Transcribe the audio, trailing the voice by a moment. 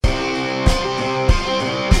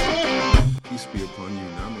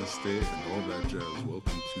that jazz.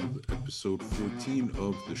 Welcome to episode 14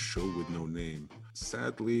 of The Show with No Name.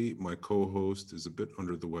 Sadly, my co-host is a bit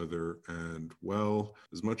under the weather, and well,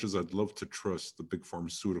 as much as I'd love to trust the big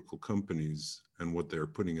pharmaceutical companies and what they're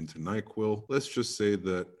putting into NyQuil, let's just say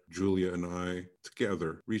that Julia and I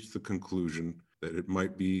together reached the conclusion that it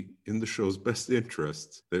might be in the show's best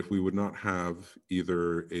interest that we would not have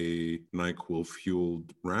either a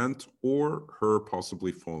NyQuil-fueled rant or her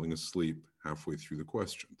possibly falling asleep halfway through the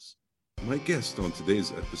questions. My guest on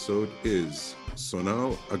today's episode is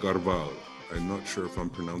Sonal Agarwal. I'm not sure if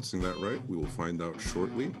I'm pronouncing that right. We will find out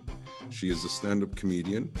shortly. She is a stand-up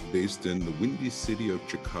comedian based in the windy city of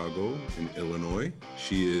Chicago in Illinois.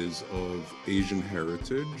 She is of Asian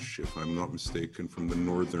heritage, if I'm not mistaken, from the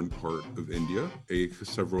northern part of India.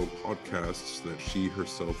 Several podcasts that she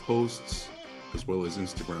herself hosts, as well as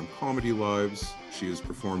Instagram comedy lives. She is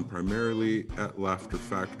performed primarily at Laughter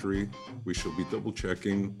Factory. We shall be double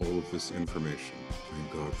checking all of this information.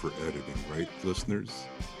 Thank God for editing, right, listeners?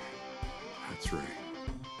 That's right.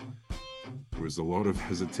 There was a lot of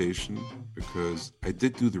hesitation because I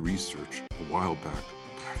did do the research a while back.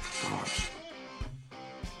 Gosh.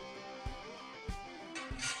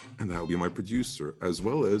 And that'll be my producer, as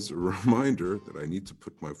well as a reminder that I need to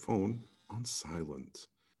put my phone on silent.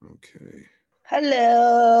 Okay.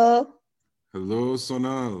 Hello. Hello,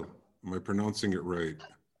 Sonal. Am I pronouncing it right?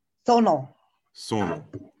 Sonal. Sonal.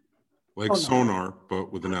 Like sonar,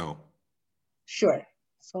 but with an L. Sure.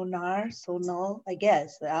 Sonal, I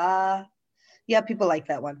guess. Yeah, people like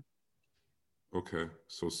that one. Okay,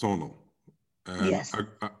 so Sonal. And yes.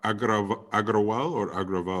 Agrawal or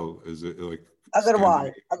Agraval? Is it like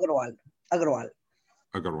Agarwal.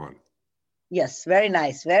 Yes, very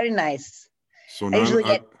nice. Very nice. Sonal, I usually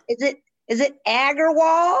get, is it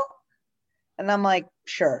Agarwal? And I'm like,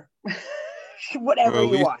 sure. Whatever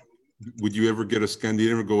you want. Would you ever get a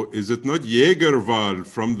Scandinavian go, is it not Jägerwal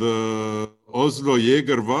from the Oslo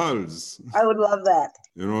Jägerwals? I would love that.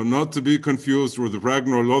 You know, not to be confused with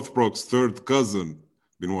Ragnar Lothbrok's third cousin.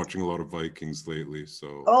 Been watching a lot of Vikings lately,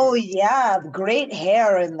 so. Oh, yeah. Great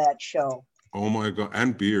hair in that show. Oh, my God.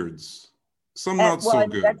 And beards. Some not so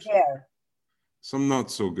good. Hair. Some not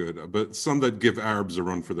so good, but some that give Arabs a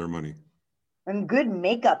run for their money. And good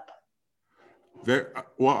makeup.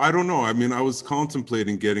 Well, I don't know. I mean, I was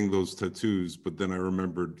contemplating getting those tattoos, but then I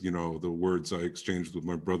remembered, you know, the words I exchanged with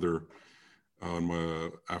my brother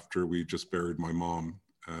after we just buried my mom.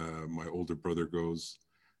 My older brother goes,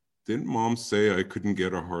 didn't mom say I couldn't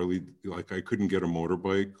get a Harley, like I couldn't get a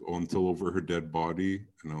motorbike until over her dead body?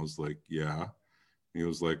 And I was like, yeah. And he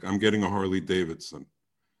was like, I'm getting a Harley Davidson.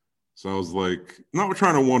 So I was like, not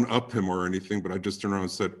trying to one-up him or anything, but I just turned around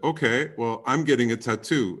and said, okay, well, I'm getting a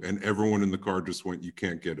tattoo. And everyone in the car just went, you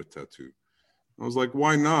can't get a tattoo. I was like,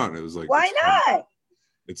 why not? It was like, why not?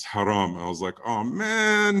 It's haram. I was like, oh,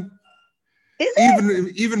 man. Is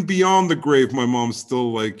it? Even beyond the grave, my mom's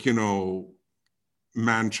still like, you know,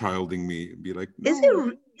 man-childing me. Be like,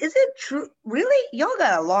 no. Is it true? Really? Y'all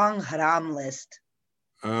got a long haram list.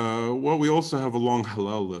 Well, we also have a long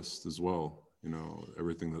halal list as well. You know,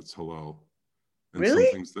 everything that's halal. And really?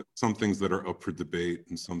 some things that are up for debate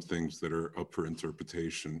and some things that are up for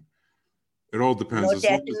interpretation. It all depends. No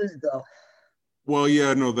tattoos, though. Well,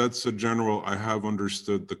 yeah, no, that's a general. I have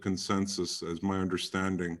understood the consensus as my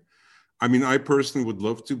understanding. I mean, I personally would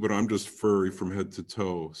love to, but I'm just furry from head to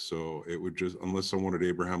toe. So it would just, unless I wanted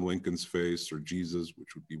Abraham Lincoln's face or Jesus,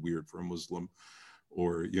 which would be weird for a Muslim,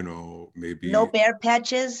 or, you know, maybe. No bare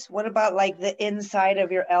patches? What about like the inside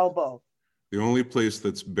of your elbow? The only place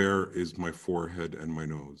that's bare is my forehead and my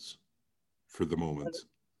nose for the moment.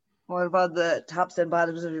 What about the tops and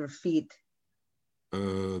bottoms of your feet?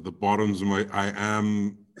 The bottoms of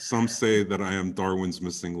some say that I am Darwin's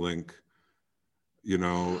missing link. You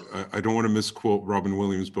know, I don't want to misquote Robin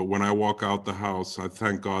Williams, but when I walk out the house, I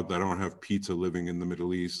thank God that I don't have PETA living in the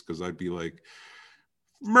Middle East, because I'd be like,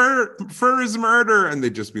 murder, fur is murder. And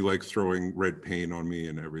they'd just be like throwing red paint on me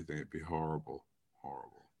and everything. It'd be horrible, horrible.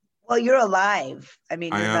 Well, you're alive. I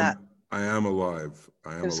mean, I am alive.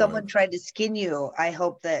 If someone tried to skin you, I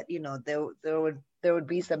hope that, you know, there would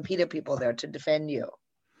be some PETA people there to defend you.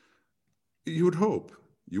 You would hope.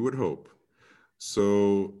 You would hope.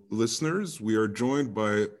 So, listeners, we are joined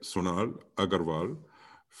by Sonal Agarwal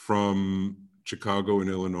from Chicago in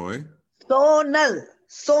Illinois. Sonal.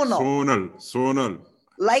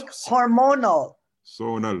 Like hormonal.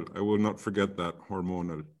 Sonal. I will not forget that.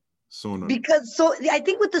 Hormonal. Sonar. Because I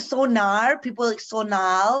think with the sonar, people like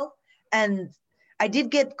Sonal, and I did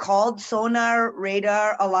get called sonar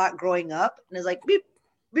radar a lot growing up, and it's like beep,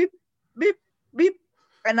 beep, beep, beep,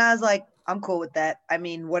 and I was like, I'm cool with that. I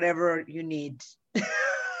mean, whatever you need.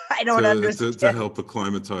 I don't understand. to help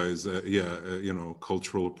acclimatize,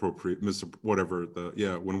 cultural appropriate, whatever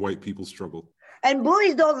when white people struggle. And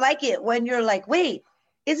bullies don't like it when you're like, wait,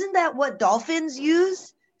 isn't that what dolphins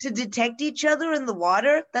use to detect each other in the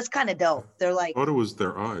water? That's kind of dope. They're like, I thought it was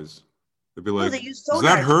their eyes. They'd be like, they use is that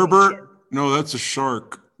sonar Herbert? station. No, that's a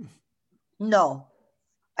shark. No,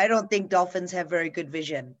 I don't think dolphins have very good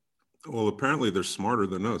vision. Well, apparently they're smarter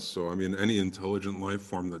than us. So, I mean, any intelligent life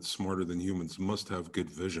form that's smarter than humans must have good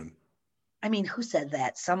vision. I mean, who said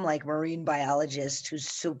that? Some like marine biologist who's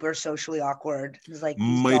super socially awkward. He's like, It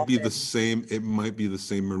might be the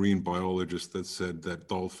same marine biologist that said that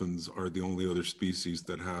dolphins are the only other species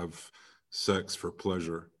that have sex for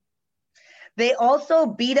pleasure. They also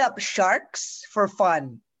beat up sharks for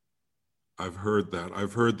fun. I've heard that.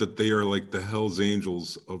 I've heard that they are like the Hells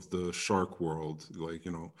Angels of the shark world. Like,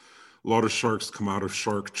 a lot of sharks come out of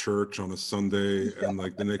Shark Church on a Sunday, and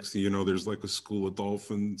like the next thing you know, there's like a school of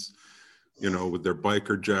dolphins, with their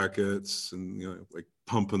biker jackets and like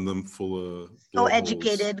pumping them full of so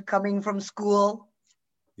educated coming from school.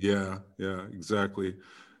 Yeah, exactly.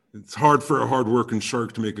 It's hard for a hard-working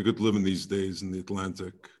shark to make a good living these days in the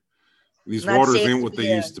Atlantic. These waters ain't what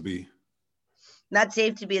they used to be. Not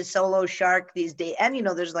safe to be a solo shark these days. And,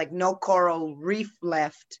 there's like no coral reef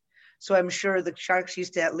left. So I'm sure the sharks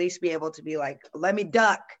used to at least be able to be like, let me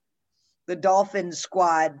duck. The dolphin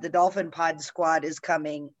pod squad is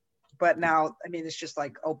coming. But now, I mean, it's just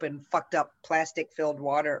like open, fucked up, plastic-filled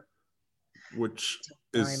water. Which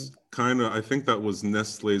is kind of, I think that was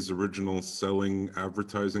Nestle's original selling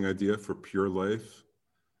advertising idea for Pure Life.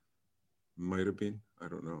 Might have been. I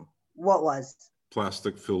don't know. What was?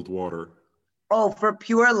 Plastic-filled water. Oh, for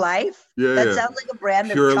Pure Life? Yeah, that sounds like a brand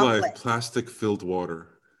Pure of chocolate. Life, plastic-filled water.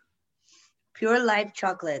 Pure Life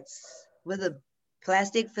chocolates with a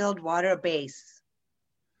plastic-filled water base.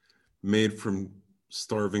 Made from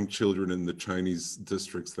starving children in the Chinese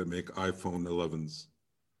districts that make iPhone 11s.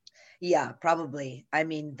 Yeah, probably. I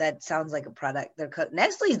mean, that sounds like a product.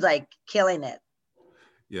 Nestle's like killing it.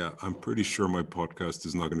 Yeah, I'm pretty sure my podcast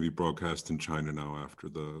is not going to be broadcast in China now after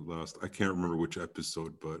the last, I can't remember which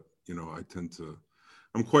episode, but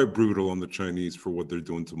I'm quite brutal on the Chinese for what they're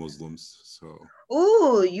doing to Muslims. So.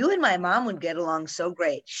 Ooh, you and my mom would get along so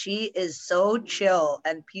great. She is so chill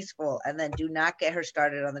and peaceful. And then do not get her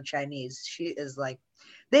started on the Chinese. She is like,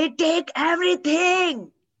 they take everything.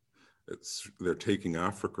 They're taking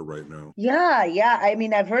Africa right now. Yeah. I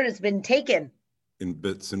mean, I've heard it's been taken. In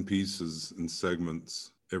bits and pieces and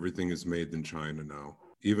segments. Everything is made in China now.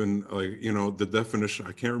 Even like, the definition,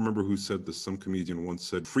 I can't remember who said this. Some comedian once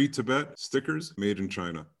said, free Tibet stickers made in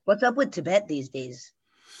China. What's up with Tibet these days?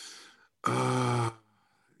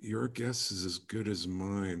 Your guess is as good as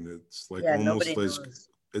mine. It's like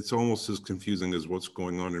it's almost as confusing as what's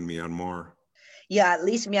going on in Myanmar. Yeah, at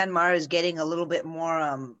least Myanmar is getting a little bit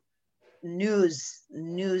more news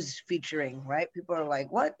featuring, right? People are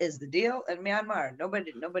like, what is the deal in Myanmar?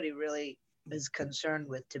 Nobody really is concerned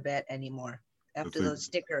with Tibet anymore after those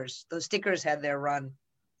stickers had their run.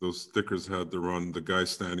 Those stickers had their run. The guy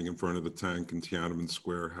standing in front of the tank in Tiananmen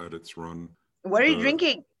Square had its run. What are you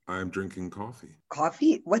drinking? I'm drinking coffee.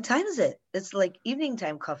 Coffee? What time is it? It's like evening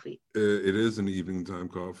time coffee. It is an evening time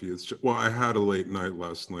coffee. It's just, I had a late night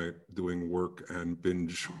last night doing work and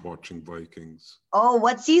binge watching Vikings. Oh,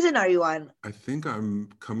 what season are you on? I think I'm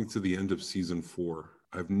coming to the end of season 4.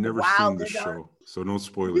 I've never seen the show, so no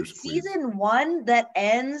spoilers, please. Season 1 that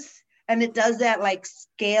ends and it does that like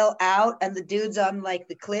scale out and the dude's on like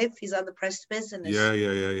the cliff. He's on the precipice and yeah.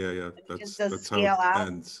 That's how it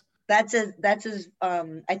ends. That's his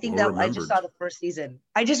I think I just saw the first season.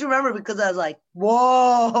 I just remember because I was like,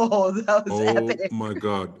 whoa, that was epic. Oh my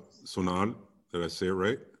God. Sonal, did I say it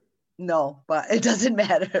right? No, but it doesn't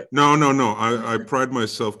matter. No. I pride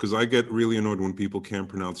myself because I get really annoyed when people can't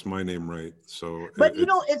pronounce my name right. So but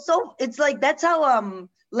it's like that's how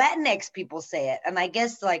Latinx people say it. And I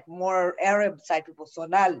guess like more Arab side people,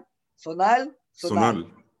 sonal.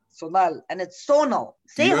 And it's sonal.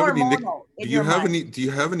 Say hormonal. Do you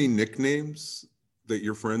have any nicknames that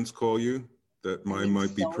your friends call you that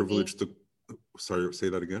might be privileged to? Sorry, say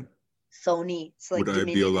that again. Sony. Would I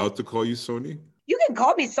be allowed to call you Sony? You can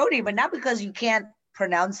call me Sony, but not because you can't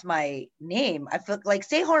pronounce my name. I feel like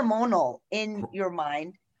say hormonal in your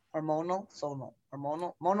mind. Hormonal, sonal.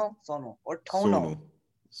 Hormonal, mono, sonal. Or tonal.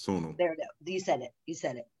 Sonal. There it is. You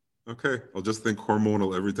said it. Okay, I'll just think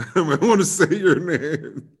hormonal every time I want to say your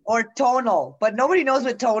name. Or tonal, but nobody knows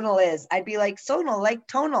what tonal is. I'd be like sonal, like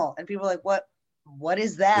tonal, and people are like, what? What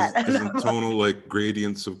is that? Isn't tonal like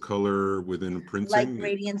gradients of color within printing? Like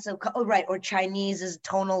gradients of color, right? Or Chinese is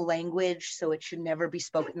tonal language, so it should never be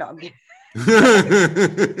spoken. No, I'm kidding.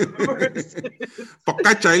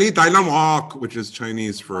 Which is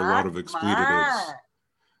Chinese for a lot of expletives.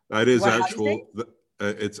 That is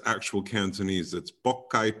it's actual Cantonese. It's Bok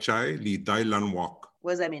Kai Chai Li Dai Lan Wok.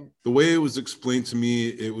 What does that mean? The way it was explained to me,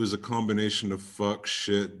 it was a combination of fuck,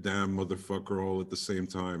 shit, damn, motherfucker, all at the same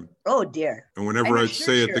time. Oh dear. And whenever I'd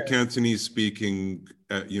say it, the Cantonese speaking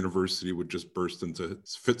at university would just burst into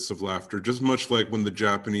fits of laughter, just much like when the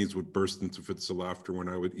Japanese would burst into fits of laughter when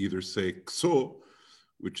I would either say kso,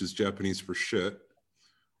 which is Japanese for shit,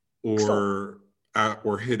 or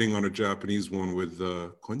hitting on a Japanese one with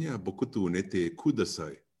konya bokutu nete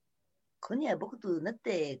kudasai. Konya bokutu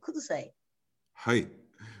nete kudasai. Hi,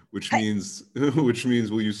 which means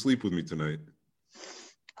will you sleep with me tonight?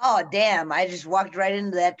 Oh damn, I just walked right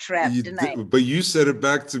into that trap, didn't I? But you said it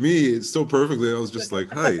back to me so perfectly. I was just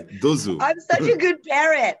like, hi, dozu. I'm such a good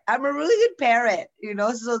parrot. I'm a really good parrot, you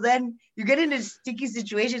know? So then you get into sticky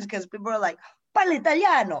situations because people are like, parla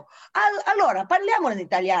italiano. Allora, parliamo in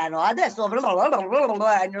italiano. Adesso, and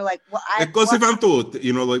you're like, well,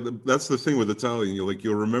 you know, like that's the thing with Italian.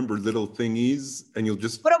 You'll remember little thingies, and you'll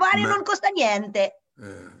just. Provare non costa niente.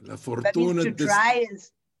 La fortuna.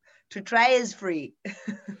 To try is free. I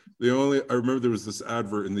remember there was this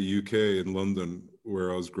advert in the UK in London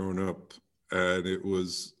where I was growing up, and it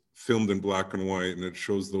was filmed in black and white, and it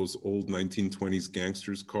shows those old 1920s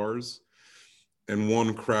gangsters' cars. And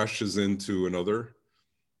one crashes into another.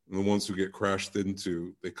 And the ones who get crashed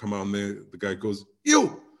into, they come out and the guy goes,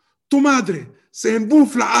 "Yo, tu madre, se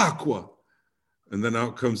imbufla acqua." And then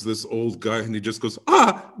out comes this old guy and he just goes,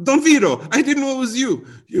 Don Vito, I didn't know it was you.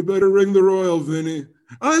 You better ring the Royal, Vinny.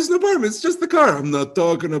 It's no problem, it's just the car. I'm not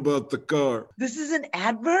talking about the car. This is an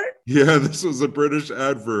advert? Yeah, this was a British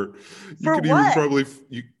advert. For you could what? Even probably,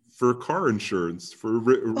 for car insurance, for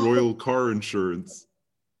Royal car insurance.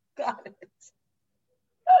 Got it.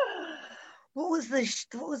 What was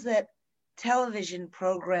that television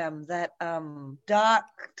program that Doc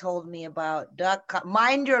told me about?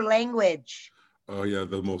 Mind Your Language. Oh yeah,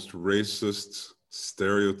 the most racist,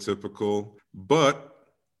 stereotypical. But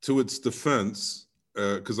to its defense,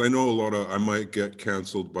 because I know I might get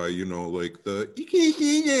canceled by, you can't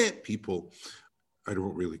say that people. I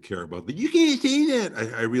don't really care about that. You can't say that.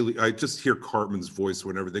 I just hear Cartman's voice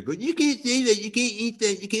whenever they go, you can't say that, you can't eat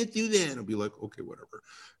that, you can't do that. And I'll be like, okay, whatever.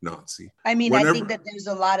 Nazi. I mean, I think that there's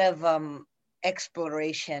a lot of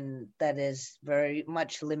exploration that is very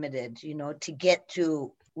much limited, to get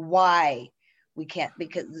to why we can't,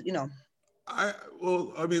 because, look.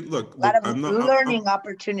 a lot of learning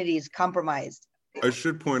opportunities compromised. I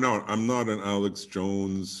should point out, I'm not an Alex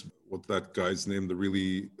Jones, what's that guy's name, the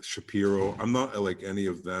really Shapiro. I'm not like any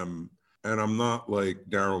of them, and I'm not like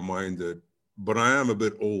narrow-minded, but I am a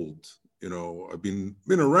bit old. I've been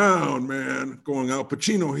around, man, going Al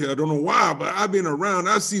Pacino here. I don't know why, but I've been around.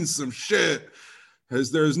 I've seen some shit.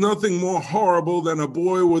 There's nothing more horrible than a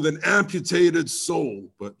boy with an amputated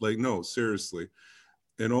soul. But no, seriously,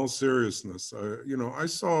 in all seriousness, I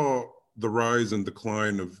saw the rise and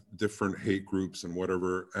decline of different hate groups and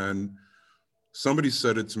whatever. And somebody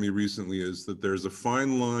said it to me recently, is that there's a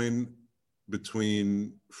fine line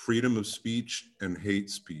between freedom of speech and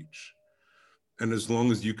hate speech. And as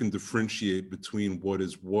long as you can differentiate between what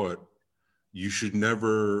is what, you should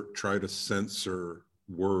never try to censor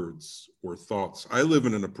words or thoughts. I live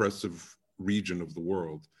in an oppressive region of the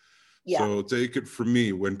world. Yeah. So take it from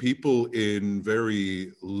me, when people in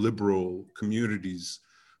very liberal communities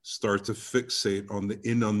start to fixate on the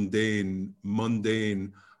inundane,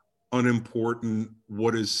 mundane, unimportant,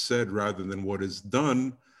 what is said rather than what is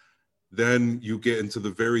done, then you get into the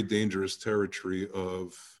very dangerous territory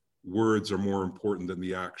of words are more important than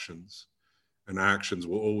the actions, and actions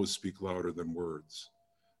will always speak louder than words.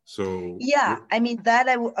 So yeah, I mean, that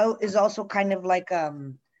is also kind of like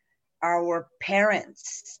our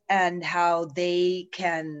parents and how they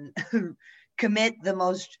can commit the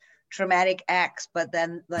most traumatic acts, but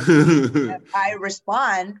then like I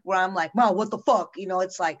respond where I'm like, Mom, what the fuck?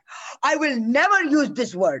 It's like, I will never use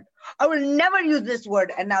this word. I will never use this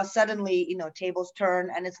word. And now suddenly, tables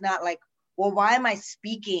turn, and it's not like, well, why am I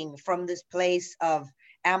speaking from this place of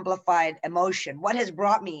amplified emotion? What has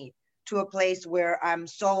brought me to a place where I'm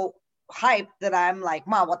so hyped that I'm like,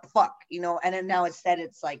 Mom, what the fuck? And then now instead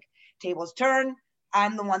it's like tables turn.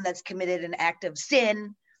 I'm the one that's committed an act of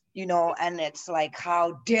sin, and it's like,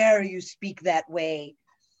 how dare you speak that way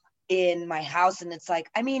in my house? And it's like,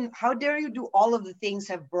 I mean, how dare you do all of the things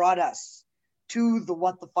have brought us to the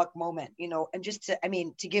what the fuck moment, and just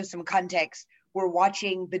to give some context, were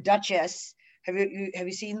watching The Duchess. Have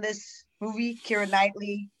you seen this movie? Keira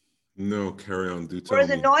Knightley. No, carry on. Do For tell as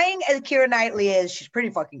me. annoying as Keira Knightley is, she's pretty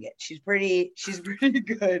fucking good. She's pretty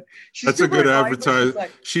good. She's That's a super good annoying, but she's advertise.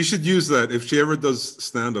 like, She should use that. If she ever does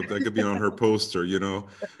stand up, that could be on her poster, you know?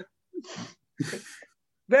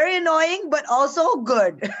 very annoying, but also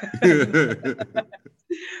good.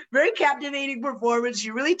 Very captivating performance.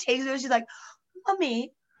 She really takes it. She's like,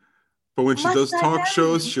 Mommy. But when she Must does I talk marry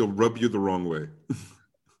shows, you? she'll rub you the wrong way.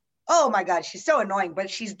 Oh my God, she's so annoying, but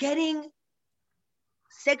she's getting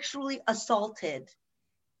sexually assaulted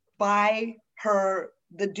by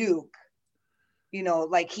the Duke. You know,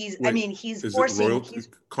 like he's Is it royal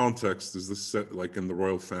context? Is this set like in the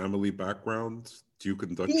royal family background? Duke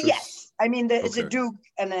and Duchess? Yes. I mean, it's a Okay. Duke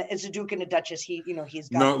and it's a Duke and a Duchess. He's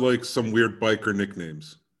got not like some weird biker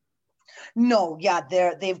nicknames. No, yeah,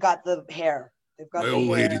 they've got the hair. They've got My the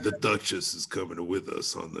old hair. lady, the Duchess, is coming with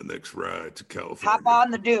us on the next ride to California. Hop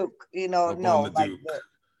on the Duke, you know. Hop no, on the like Duke.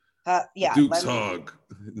 yeah, the Duke's hog.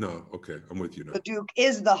 No, okay, I'm with you now. The Duke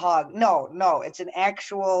is the hog. No, it's an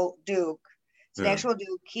actual Duke. It's an actual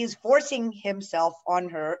Duke. He's forcing himself on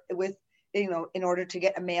her with, in order to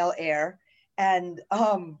get a male heir, and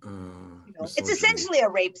it's essentially a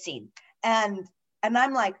rape scene. And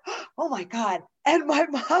I'm like, oh my God. And my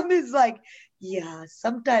mom is like, yeah,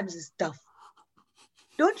 sometimes it's tough.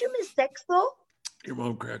 Don't you miss sex though? Your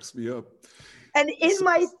mom cracks me up. And in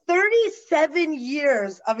my 37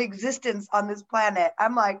 years of existence on this planet,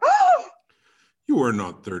 I'm like, oh! You are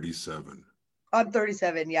not 37. I'm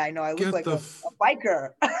 37. Yeah, I know. I look like a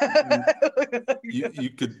biker. you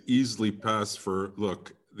could easily pass for,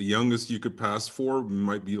 look, the youngest you could pass for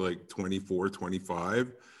might be like 24,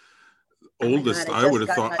 25. Oldest, I would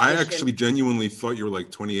have thought, I actually genuinely thought you were like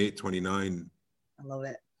 28, 29. I love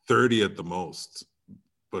it. 30 at the most.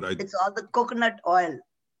 But it's all the coconut oil.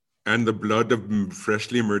 And the blood of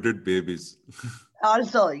freshly murdered babies.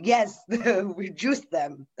 Also, yes, we juice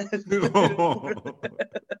them.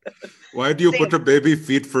 Why do you put a baby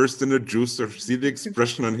feet first in a juicer? See the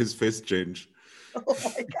expression on his face change. Oh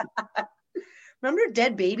my God. Remember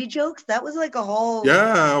dead baby jokes? That was like a whole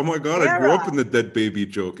oh my God, era. I grew up in the dead baby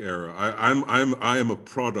joke era. I am a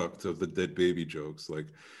product of the dead baby jokes. Like,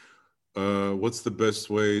 what's the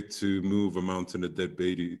best way to move a mountain of dead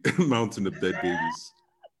babies?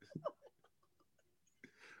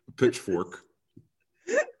 A pitchfork.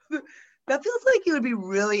 That feels like it would be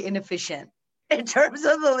really inefficient in terms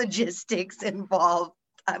of the logistics involved.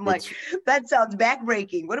 I'm like, that sounds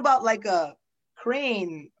backbreaking. What about like a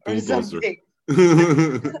crane or something? I'm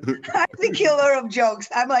the killer of jokes.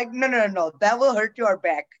 I'm like, no. That will hurt your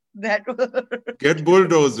back. That will Get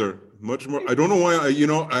bulldozer. Much more. I don't know why.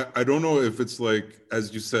 I don't know if it's like,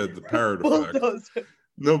 as you said, the parrot effect. Bulldozer.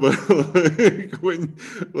 No, but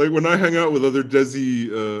when I hang out with other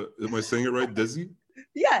Desi, am I saying it right? Desi?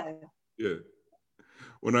 Yeah. Yeah.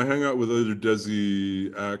 When I hang out with other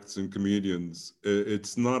Desi acts and comedians,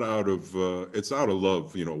 it's not out of it's out of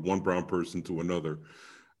love, one brown person to another.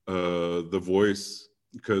 The voice,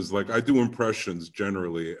 because like I do impressions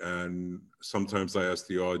generally, and sometimes I ask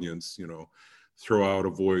the audience, throw out a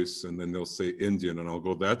voice, and then they'll say Indian, and I'll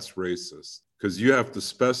go, that's racist, because you have to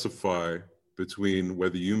specify between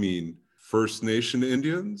whether you mean First Nation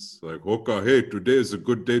Indians, like, okay, hey, today is a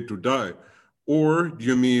good day to die, or do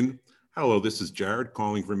you mean, hello, this is Jared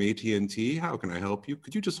calling from AT&T. How can I help you?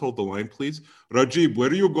 Could you just hold the line, please? Rajib, where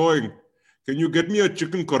are you going? Can you get me a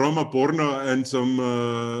chicken korma porna and some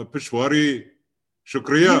peshwari?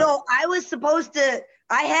 Shukriya. I was supposed to.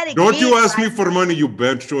 I had a. Don't you ask me for money, you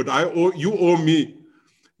bench short. You owe me.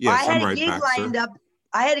 Yes, I'm right back, sir.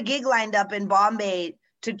 I had a gig lined up in Bombay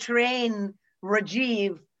to train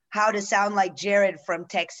Rajiv how to sound like Jared from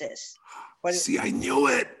Texas. See, I knew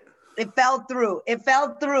it. It fell through.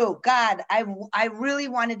 God, I really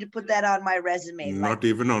wanted to put that on my resume. Not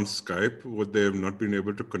even on Skype would they have not been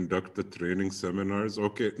able to conduct the training seminars?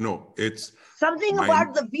 Okay, no, it's something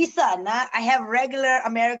about the visa. Nah, I have regular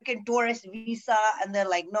American tourist visa, and they're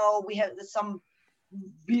like, no, we have some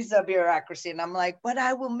visa bureaucracy, and I'm like, but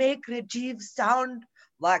I will make Rajiv sound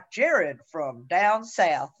like Jared from down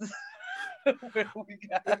south.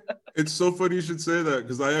 It's so funny you should say that,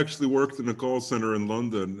 because I actually worked in a call center in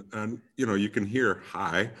London, and you can hear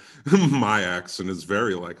hi. My accent is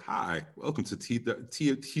very like, hi, welcome to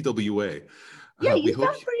TWA. Yeah, you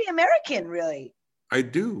sound pretty American, really. I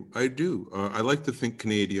do. I like to think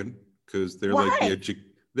Canadian, because they're like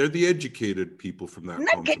They're the educated people from that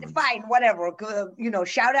Not continent. fine, whatever.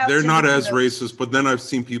 Shout out. They're to not as racist, but then I've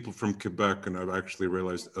seen people from Quebec, and I've actually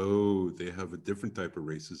realized, oh, they have a different type of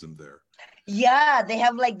racism there. Yeah, they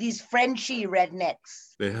have like these Frenchy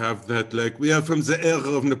rednecks. They have that, like, we are from the era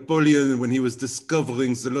of Napoleon when he was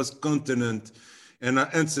discovering the lost continent, and our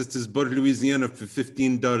ancestors bought Louisiana for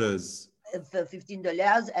 $15. For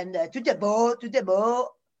 $15, and tout est beau, tout est beau.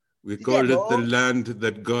 We called it the land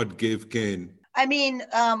that God gave Cain. I mean,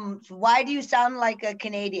 why do you sound like a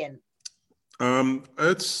Canadian?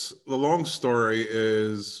 It's the long story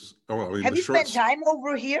is. Have you spent time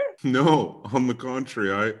over here? No, on the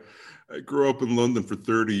contrary, I grew up in London for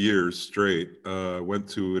 30 years straight. Went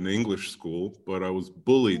to an English school, but I was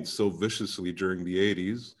bullied so viciously during the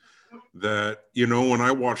 80s that, when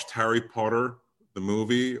I watched Harry Potter, the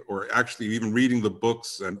movie, or actually even reading the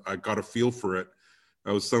books, and I got a feel for it,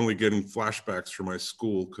 I was suddenly getting flashbacks from my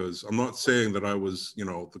school, because I'm not saying that I was,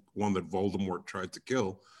 the one that Voldemort tried to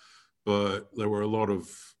kill, but there were a lot of,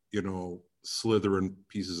 Slytherin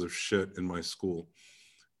pieces of shit in my school.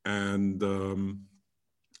 And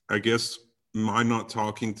I guess I'm not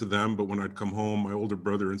talking to them, but when I'd come home, my older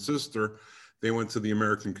brother and sister, they went to the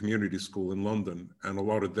American Community School in London, and a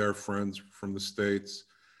lot of their friends from the States,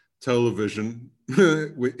 television,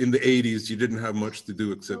 in the 80s, you didn't have much to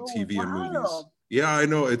do except TV and movies. Yeah, I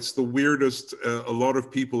know. It's the weirdest. A lot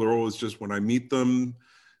of people are always just, when I meet them,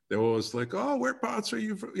 they're always like, oh, whereabouts are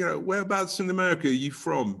you from? Whereabouts in America are you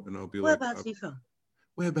from? And I'll be like, whereabouts are you from?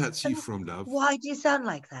 Whereabouts are you from, love? Why do you sound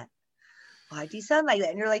like that? Why do you sound like that?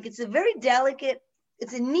 And you're like, it's a very delicate,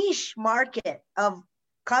 it's a niche market of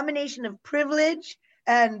combination of privilege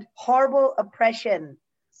and horrible oppression.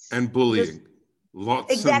 And bullying.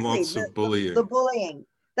 Lots and lots of bullying. The bullying.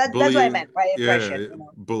 That's what I meant by oppression. Yeah,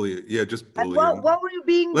 bullying. Yeah, just bullying. And what were you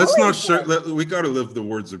being Let's bullied not share. for? We got to live the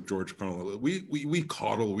words of George Carlin. We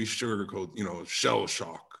coddle, we sugarcoat, shell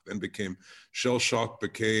shock. Then shell shock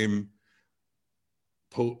became,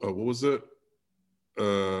 what was it?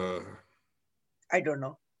 I don't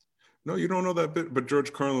know. No, you don't know that bit, but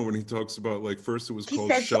George Carlin, when he talks about, like, first it was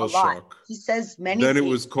called shell shock. He says many Then things. It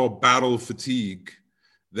was called battle fatigue.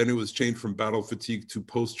 Then it was changed from battle fatigue to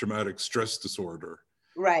post-traumatic stress disorder.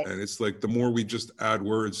 Right. And it's like, the more we just add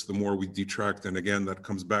words, the more we detract. And again, that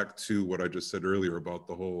comes back to what I just said earlier about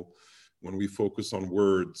the whole, when we focus on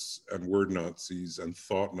words and word Nazis and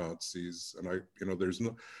thought Nazis, and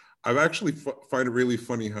I've actually find it really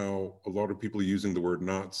funny how a lot of people are using the word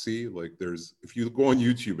Nazi. Like, if you go on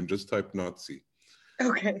YouTube and just type Nazi.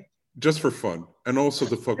 Okay. Just for fun. And also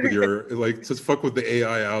to fuck with to fuck with the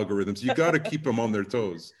AI algorithms. You got to keep them on their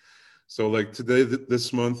toes. So like today,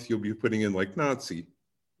 this month, you'll be putting in like Nazi,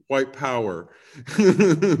 white power,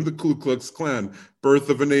 the Ku Klux Klan, birth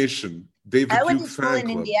of a nation, David I went Duke to school fan in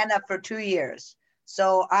club. Indiana for 2 years.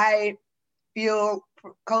 So I feel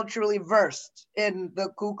culturally versed in the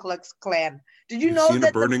Ku Klux Klan. Did you know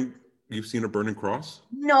that You've seen a burning cross?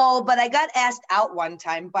 No, but I got asked out one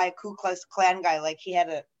time by a Ku Klux Klan guy. Like, he had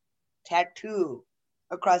a tattoo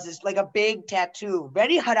across his, like a big tattoo.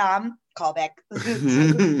 Very haram. Callback.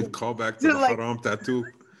 Callback to the haram tattoo.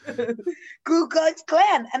 Ku Klux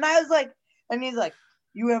Klan. And I was like, and he's like,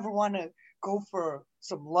 you ever want to go for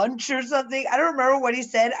some lunch or something? I don't remember what he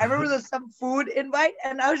said. I remember there's some food invite,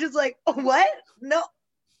 and I was just like, oh, what? No.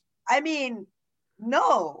 I mean,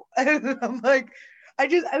 no. I'm like, I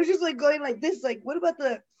was just like going like this, like, what about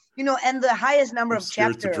the, and the highest number of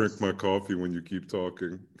chapters. I'm scared to drink my coffee when you keep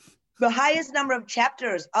talking. The highest number of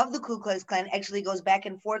chapters of the Ku Klux Klan actually goes back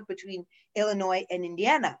and forth between Illinois and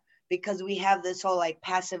Indiana, because we have this whole like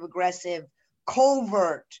passive aggressive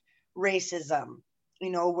covert racism,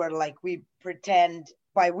 where like we pretend,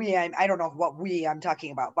 by we, I don't know what I'm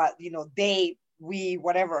talking about, but we,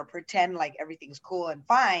 whatever, pretend like everything's cool and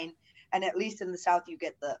fine. And at least in the South, you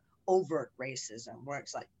get the overt racism where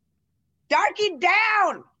it's like, darky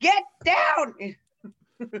down, get down.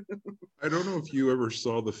 I don't know if you ever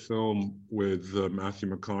saw the film with Matthew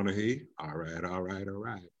McConaughey, all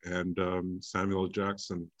right, and Samuel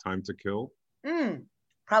Jackson, Time to Kill.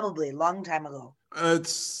 Probably a long time ago.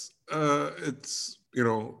 It's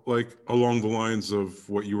like along the lines of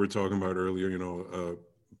what you were talking about earlier,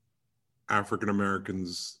 African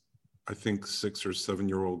Americans, I think 6 or 7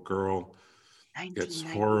 year old girl gets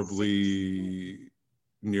horribly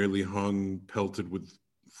nearly hung, pelted with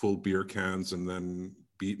full beer cans, and then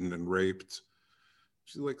beaten and raped.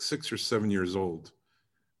 She's like 6 or 7 years old.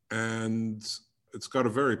 And it's got a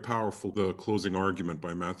very powerful, the closing argument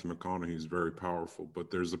by Matthew McConaughey is very powerful, but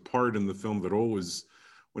there's a part in the film that always,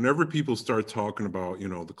 whenever people start talking about,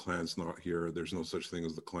 the Klan's not here, there's no such thing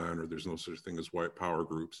as the Klan, or there's no such thing as white power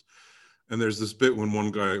groups, And there's this bit when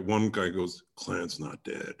one guy goes, "Klan's not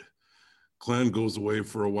dead. Klan goes away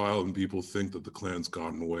for a while and people think that the Klan's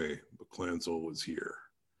gotten away, but Klan's always here."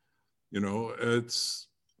 You know,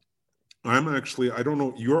 I don't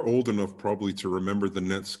know, you're old enough probably to remember the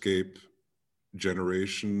Netscape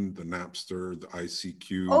generation, the Napster, the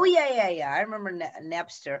ICQ. Oh, yeah. I remember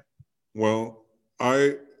Napster. Well,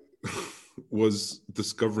 I was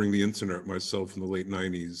discovering the internet myself in the late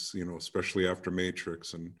 90s, you know, especially after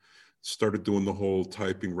Matrix, and started doing the whole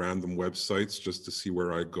typing random websites just to see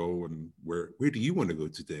where I go and where do you want to go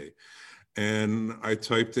today? And I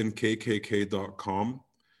typed in kkk.com,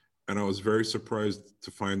 and I was very surprised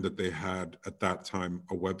to find that they had at that time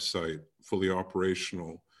a website fully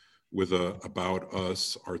operational with about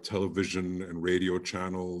us, our television and radio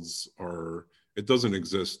channels. It doesn't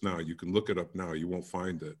exist now. You can look it up now, you won't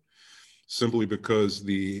find it. Simply because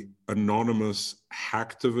the anonymous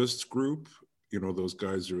hacktivists group, you know, those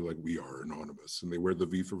guys are like, we are anonymous, and they wear the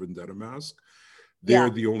V for Vendetta mask. They're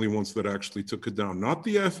the only ones that actually took it down. Not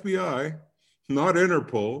the FBI, not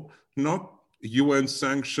Interpol, not UN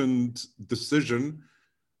sanctioned decision,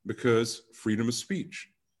 because freedom of speech.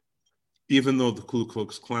 Even though the Ku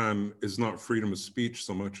Klux Klan is not freedom of speech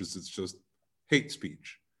so much as it's just hate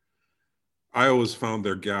speech. I always found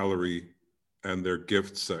their gallery and their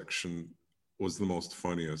gift section was the most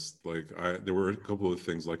funniest. Like there were a couple of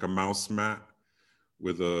things, like a mouse mat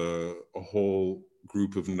with a whole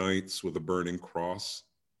group of knights with a burning cross.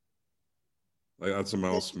 Like that's a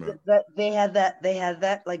mouse mat. They had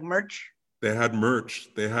that like merch. They had merch.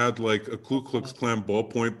 They had like a Ku Klux Klan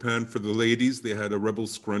ballpoint pen for the ladies. They had a Rebel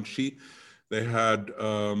scrunchie. They had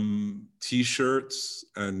T-shirts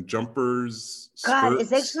and jumpers. God, skirts.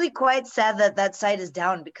 it's actually quite sad that that site is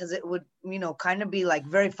down, because it would, you know, kind of be like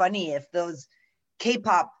very funny if those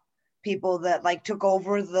K-pop people that like took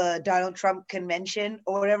over the Donald Trump convention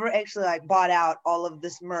or whatever actually like bought out all of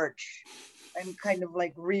this merch and kind of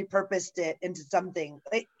like repurposed it into something.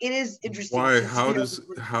 It is interesting. Why? How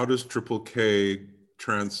does Triple K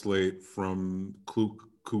translate from Ku?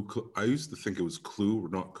 I used to think it was Clue or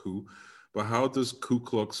not Ku, but how does Ku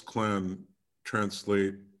Klux Klan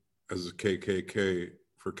translate as a KKK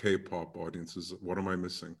for K-pop audiences? What am I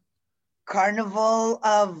missing? Carnival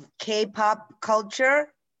of K-pop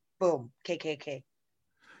culture. Boom, KKK.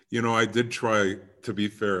 You know, I did try, to be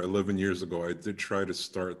fair, 11 years ago, I did try to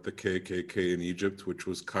start the KKK in Egypt, which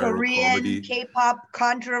was Cairo Korean Comedy. K-pop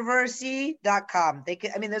controversy.com.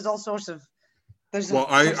 There's all sorts of. Well,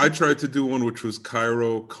 I tried to do one which was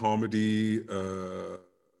Cairo Comedy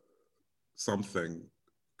something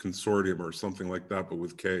consortium or something like that, but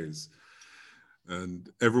with K's. And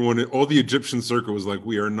everyone, all the Egyptian circuit was like,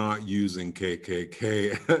 we are not using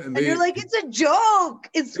KKK. and you're like, it's a joke.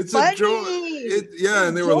 It's funny. A joke.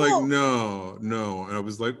 And they were like, no. And I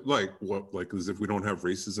was like, what? Like, as if we don't have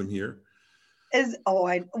racism here?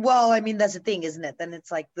 I mean, that's the thing, isn't it? Then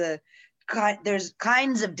it's like there's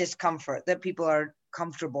kinds of discomfort that people are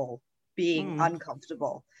comfortable being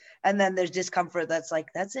uncomfortable. And then there's discomfort that's like,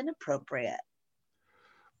 that's inappropriate.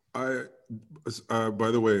 By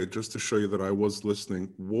the way, just to show you that I was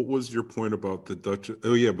listening, what was your point about the Dutch?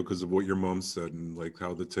 Oh yeah, because of what your mom said and like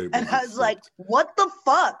how the table. And I was like, what the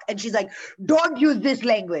fuck? And she's like, don't use this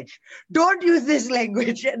language. Don't use this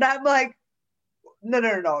language. And I'm like, no.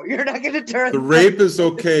 You're not going to turn. The rape is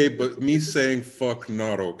okay, but me saying fuck,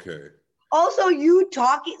 not okay. Also, you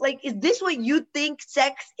talking, like, is this what you think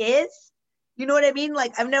sex is? You know what I mean?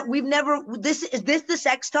 Like, is this the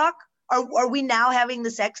sex talk? Are we now having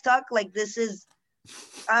the sex talk? Like, this is,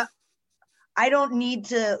 I don't need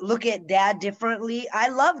to look at Dad differently. I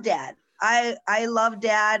love Dad. I love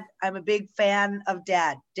Dad. I'm a big fan of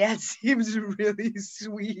Dad. Dad seems really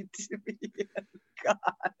sweet to me. God.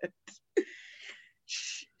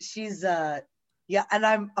 She's, yeah. And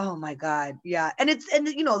I'm, oh my God. Yeah. And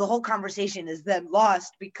you know, the whole conversation is then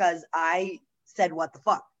lost because I said, what the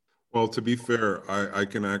fuck? Well, to be fair, I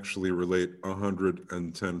can actually relate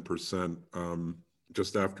 110%.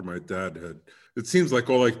 Just after my dad it seems like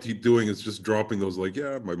all I keep doing is just dropping those, like,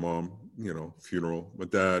 yeah, my mom, you know, funeral, my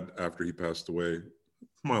dad, after he passed away,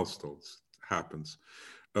 milestones, happens.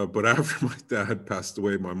 But after my dad passed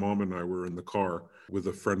away, my mom and I were in the car with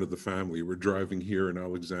a friend of the family. We're driving here in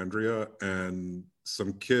Alexandria, and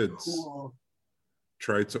some kids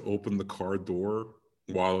tried to open the car door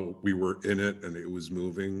while we were in it, and it was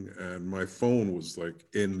moving, and my phone was like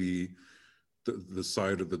in the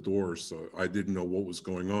side of the door, so I didn't know what was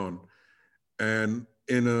going on. And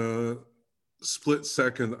in a split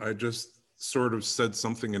second, I just sort of said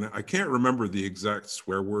something, and I can't remember the exact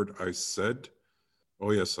swear word I said.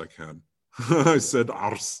 Oh yes, I can. I said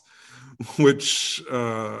ars, which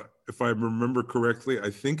if I remember correctly, I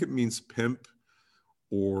think it means pimp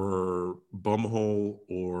or bumhole,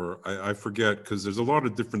 or I forget, because there's a lot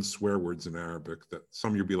of different swear words in Arabic that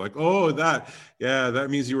some you'll be like, oh, that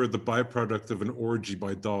means you were the byproduct of an orgy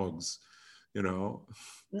by dogs, you know?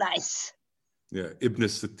 Nice. Yeah, Ibn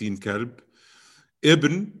Sittin Kalb.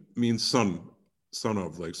 Ibn means son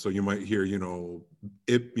of, like, so you might hear,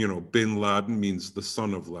 Bin Laden means the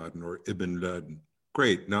son of Laden, or Ibn Laden.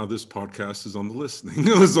 Great. Now this podcast is on the listening,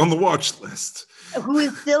 is on the watch list. Who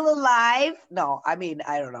is still alive? No, I mean,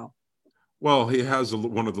 I don't know. Well, he has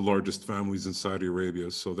one of the largest families in Saudi Arabia,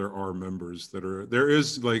 so there are members there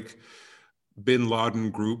is like Bin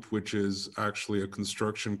Laden Group, which is actually a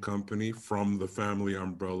construction company from the family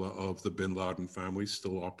umbrella of the Bin Laden family,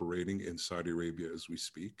 still operating in Saudi Arabia as we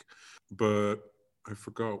speak. But I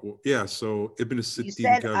forgot. So Ibn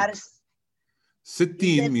Sittin Kalb.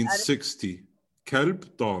 Sittin means 60.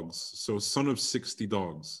 Kalb, dogs. So son of 60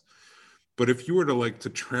 dogs. But if you were to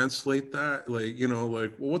translate that, well,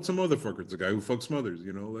 what's a motherfucker? It's a guy who fucks mothers,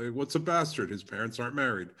 like, what's a bastard? His parents aren't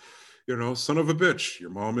married. Son of a bitch. Your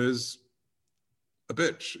mom is a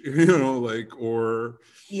bitch, or...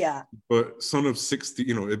 Yeah. But son of 60,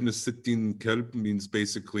 Ibn Sittin Kalb means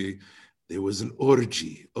basically there was an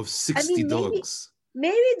orgy of 60 dogs.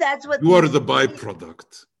 Maybe that's what... You are the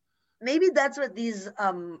byproduct. Maybe that's what these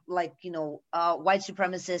white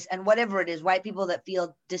supremacists and whatever it is, white people that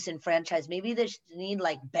feel disenfranchised, maybe they need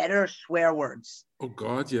better swear words. Oh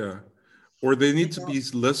God, yeah. Or they need to be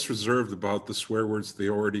less reserved about the swear words they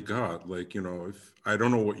already got. If I don't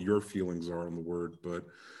know what your feelings are on the word, but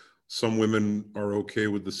some women are okay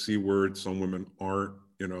with the C word, some women aren't.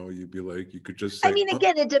 You'd be like, you could just say... I mean,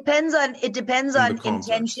 again, it depends on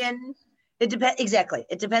intention. It depends, exactly.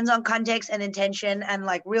 It depends on context and intention, and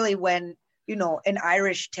really when an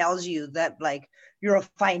Irish tells you that you're a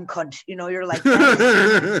fine cunt, you're like,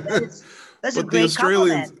 that's a great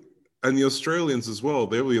compliment. And the Australians as well,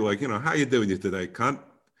 they'll be like, how you doing today, cunt?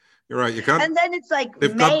 You're right, you can't. And then it's like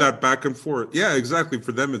they've got that back and forth. Yeah, exactly.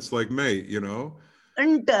 For them, it's like mate,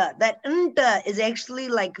 That is actually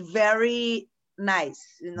very nice,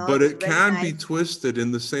 But it can be twisted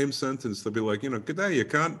in the same sentence. They'll be like, good day, you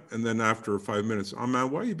cunt. And then after 5 minutes, oh man,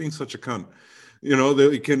 why are you being such a cunt?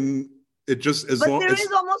 They can, it just, as long as...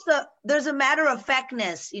 But there's a matter of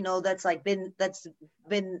factness, that's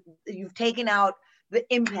been, you've taken out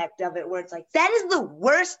the impact of it, where it's like, that is the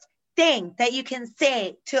worst thing that you can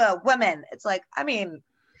say to a woman. It's like, I mean,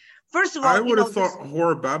 first of all, I would have thought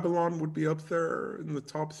Whore Babylon would be up there in the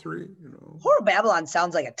top 3, Whore Babylon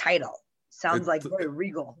sounds like a title. Sounds very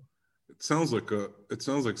regal. It sounds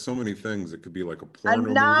like so many things. It could be like a porno movie.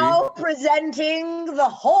 And now presenting the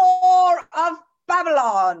Whore of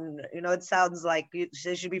Babylon. It sounds like it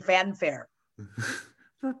should be fanfare.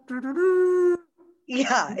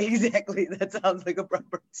 Yeah, exactly. That sounds like a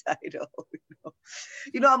proper title.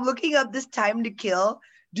 I'm looking up this Time to Kill.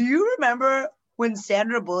 Do you remember when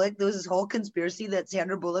Sandra Bullock, there was this whole conspiracy that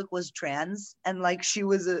Sandra Bullock was trans and she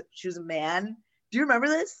was a man? Do you remember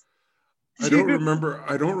this? I don't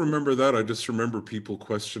remember that. I just remember people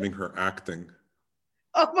questioning her acting.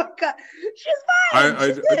 Oh my God, she's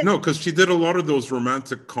fine. No, because she did a lot of those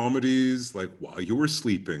romantic comedies, like While You Were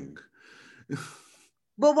Sleeping.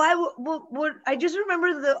 But why? What? I just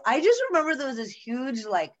remember there was this huge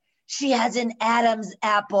she has an Adam's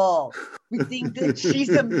apple. We think that she's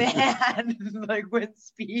a man, when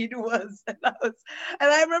Speed was, and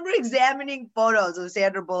I remember examining photos of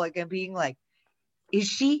Sandra Bullock and being like, is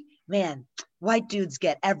she? Man, white dudes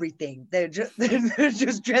get everything. They're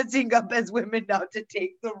just dressing up as women now to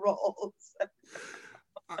take the roles.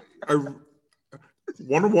 I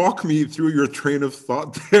want to walk me through your train of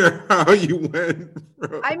thought there, how you went,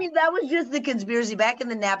 bro. I mean, that was just the conspiracy back in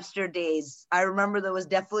the Napster days. I remember there was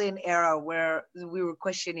definitely an era where we were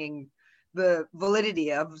questioning the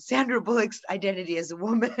validity of Sandra Bullock's identity as a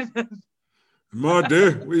woman. In my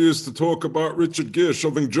day, we used to talk about Richard Gere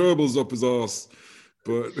shoving gerbils up his ass.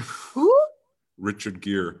 But who? Richard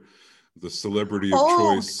Gere, the celebrity of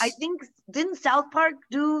choice. I think didn't South Park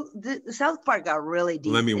South Park got really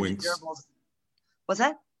deep. Lemmiwinks. What's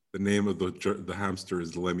that? The name of the hamster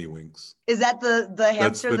is Lemmiwinks. Is that the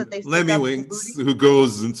hamster that they Lemmiwinks, who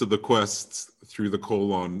goes into the quest through the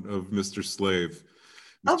colon of Mr. Slave,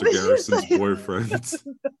 Mr. Garrison's boyfriend.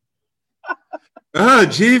 Oh,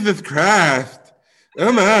 Jesus Christ.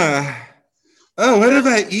 Oh my. Oh, what have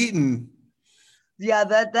I eaten? Yeah,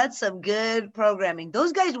 that's some good programming.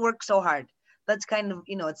 Those guys work so hard. That's kind of,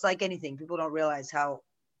 it's like anything. People don't realize how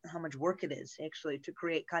much work it is actually to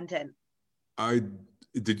create content.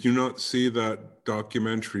 Did you not see that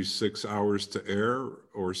documentary 6 hours to air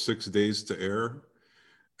or 6 days to air?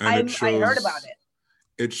 And I heard about it.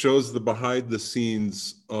 It shows the behind the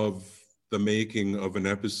scenes of the making of an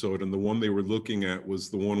episode. And the one they were looking at was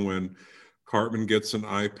the one when Cartman gets an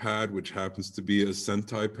iPad, which happens to be a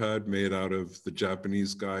Sentai pad made out of the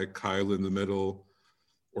Japanese guy, Kyle in the middle,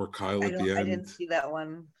 or Kyle at the end. I didn't see that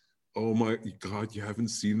one. Oh my God, you haven't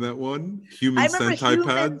seen that one? Human I remember Sentai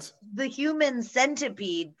Pad? The Human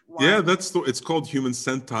Centipede one. Yeah, it's called Human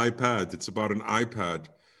Sentai Pad. It's about an iPad.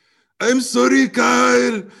 I'm sorry,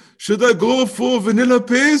 Kyle. Should I go for vanilla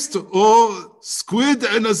paste or squid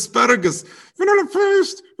and asparagus? Vanilla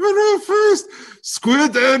paste,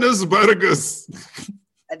 squid and asparagus.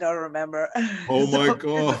 I don't remember. Oh my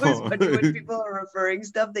God. When people are referring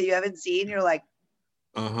stuff that you haven't seen, you're like,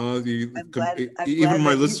 even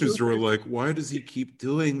my listeners were like, why does he keep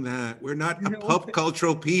doing that? We're not a pop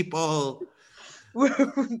cultural people. We're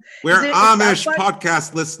Amish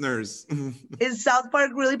podcast listeners. Is South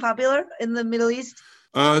Park really popular in the Middle East?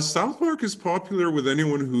 South Park is popular with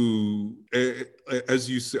anyone who, as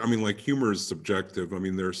you say, I mean, like, humor is subjective. I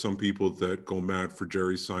mean, there are some people that go mad for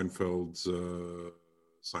Jerry Seinfeld's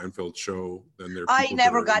Seinfeld show. Then there. I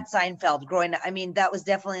never got Seinfeld growing up. I mean, that was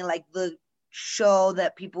definitely like the show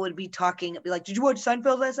that people would be talking, be like, "Did you watch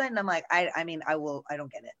Seinfeld last night?" And I'm like, I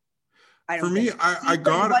don't get it. For me, I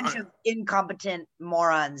got a bunch of incompetent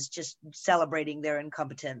morons just celebrating their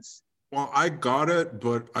incompetence. Well, I got it,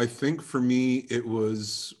 but I think for me it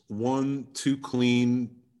was one, too clean,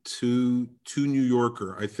 too New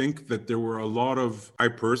Yorker. I think that there were I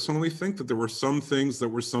personally think that there were some things that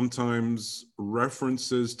were sometimes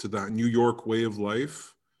references to that New York way of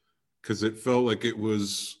life, because it felt like it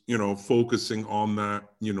was, focusing on that,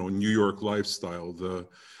 New York lifestyle.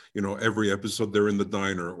 Every episode they're in the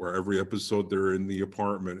diner, or every episode they're in the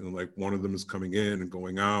apartment, and like one of them is coming in and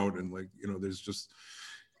going out, and like, there's just,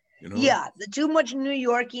 Yeah, the too much New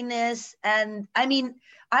Yorkiness. And I mean,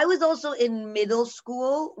 I was also in middle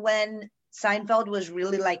school when Seinfeld was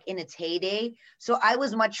really like in its heyday. So I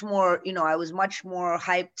was much more,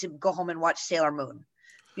 hyped to go home and watch Sailor Moon,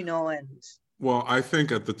 and. Well, I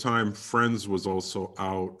think at the time Friends was also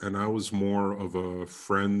out, and I was more of a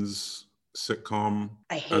Friends sitcom.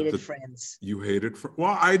 I hated Friends. You hated Friends?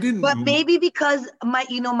 Well, I didn't. But maybe because my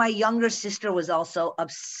younger sister was also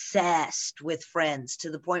obsessed with Friends,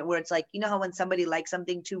 to the point where it's like, how when somebody likes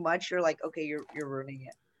something too much, you're like, okay, you're ruining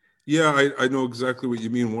it. Yeah, I know exactly what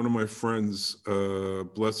you mean. One of my friends,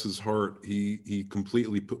 bless his heart, he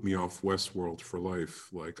completely put me off Westworld for life.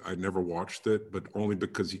 Like, I never watched it, but only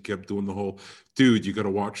because he kept doing the whole, dude, you got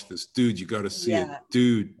to watch this. Dude, you got to see it.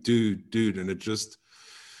 Dude. And it just...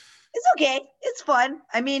 It's okay. It's fun.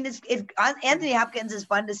 I mean, it's Anthony Hopkins is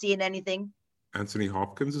fun to see in anything. Anthony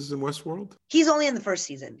Hopkins is in Westworld? He's only in the first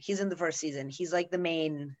season. He's like the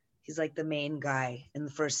main guy in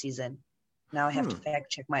the first season. Now I have to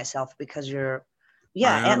fact check myself because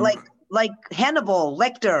and like Hannibal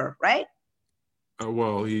Lecter, right?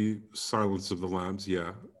 Well, Silence of the Lambs,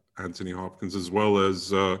 yeah. Anthony Hopkins, as well as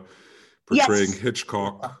portraying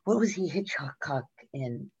Hitchcock. What was he Hitchcock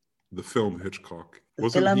in? The film Hitchcock.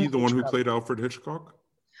 Wasn't he the one who played Alfred Hitchcock?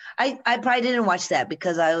 I probably didn't watch that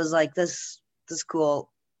because I was like, this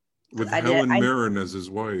cool. With Helen Mirren as his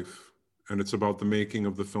wife. And it's about the making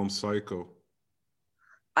of the film Psycho.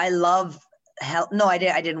 I love... No, I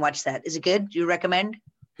didn't watch that. Is it good? Do you recommend?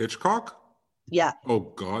 Hitchcock? Yeah. Oh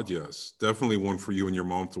God, yes. Definitely one for you and your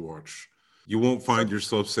mom to watch. You won't find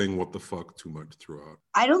yourself saying what the fuck too much throughout.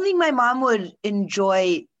 I don't think my mom would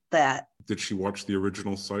enjoy that. Did she watch the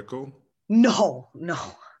original Psycho? No.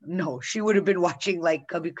 She would have been watching like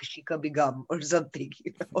Kabhi Khushi Kabhie Gham or something.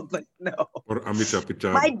 Like, no. Or Amitabh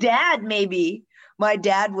Bachchan. My dad maybe. My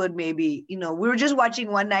dad would maybe. We were just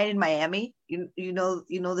watching One Night in Miami. You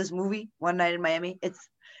know this movie, One Night in Miami? It's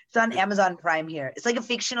on Amazon Prime here. It's like a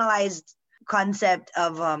fictionalized concept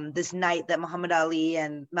of this night that Muhammad Ali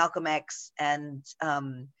and Malcolm X and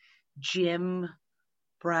Jim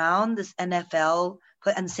Brown, this NFL,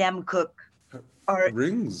 and Sam Cooke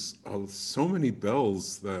rings so many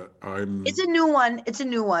bells that I'm... It's a new one.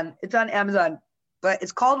 It's on Amazon, but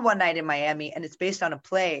it's called One Night in Miami, and it's based on a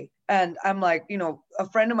play. And I'm like, a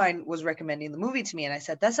friend of mine was recommending the movie to me, and I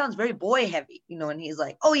said, that sounds very boy heavy, and he's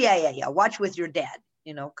like, oh yeah, watch with your dad,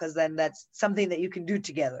 because then that's something that you can do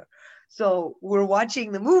together. So we're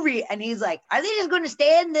watching the movie, and he's like, are they just going to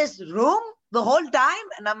stay in this room the whole time?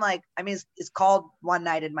 And I'm like, I mean, it's called One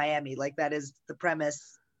Night in Miami. Like, that is the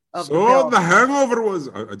premise. The Hangover was...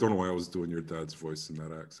 I don't know why I was doing your dad's voice in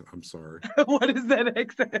that accent. I'm sorry. What is that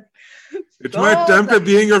accent? It's my attempt at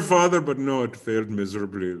being your father, but no, it failed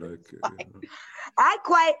miserably. Like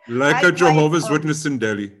a Jehovah's Witness in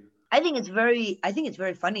Delhi. I think it's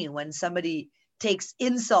very funny when somebody takes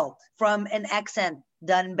insult from an accent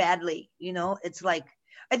done badly. You know, it's like,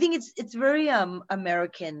 I think it's very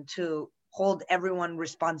American to hold everyone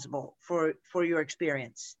responsible for your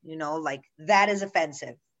experience. You know, like that is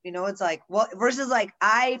offensive. You know, it's like, well, versus like,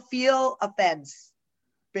 I feel offense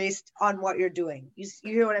based on what you're doing. You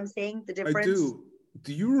hear what I'm saying? The I difference? do.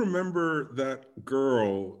 Do you remember that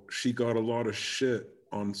girl? She got a lot of shit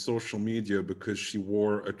on social media because she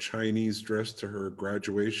wore a Chinese dress to her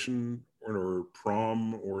graduation or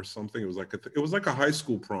prom or something. It was like it was like a high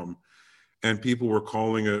school prom, and people were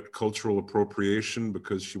calling it cultural appropriation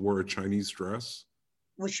because she wore a Chinese dress.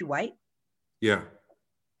 Was she white? Yeah.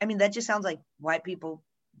 I mean, that just sounds like white people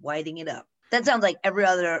whiting it up. That sounds like every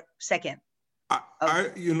other second.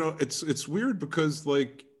 You know, it's weird because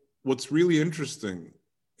like what's really interesting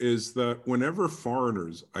is that whenever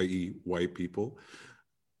foreigners, i.e., white people,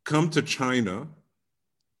 come to China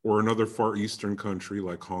or another Far Eastern country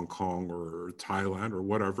like Hong Kong or Thailand or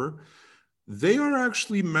whatever, they are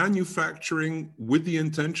actually manufacturing with the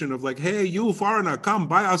intention of like, hey, you foreigner, come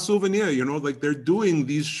buy a souvenir. You know, like they're doing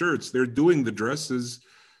these shirts, they're doing the dresses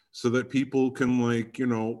so that people can like, you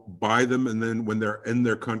know, buy them. And then when they're in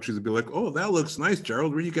their countries, they'll be like, oh, that looks nice,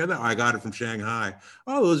 Gerald. Where you get that? I got it from Shanghai.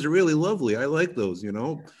 Oh, those are really lovely. I like those, you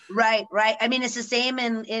know? Right. I mean, it's the same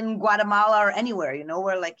in Guatemala or anywhere, you know,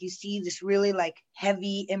 where like you see this really like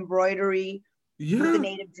heavy embroidery with the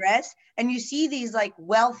native dress, and you see these like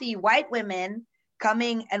wealthy white women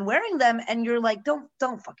coming and wearing them, and you're like, don't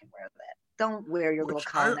fucking wear that. Don't wear your little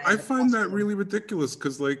colonizer. I find that really ridiculous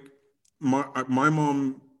because like my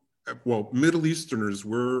mom, well, Middle Easterners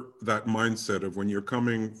were that mindset of when you're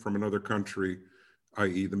coming from another country,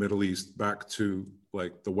 i.e. the Middle East, back to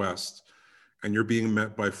like the West, and you're being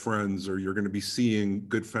met by friends or you're going to be seeing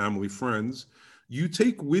good family friends, you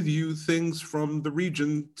take with you things from the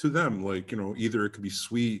region to them. Like, you know, either it could be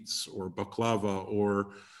sweets or baklava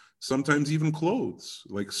or sometimes even clothes,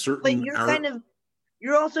 like certain. But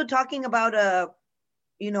you're also talking about a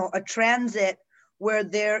transit where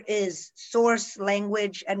there is source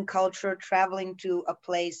language and culture traveling to a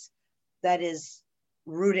place that is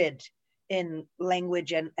rooted in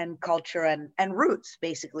language and culture and roots,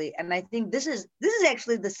 basically. And I think this is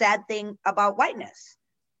actually the sad thing about whiteness.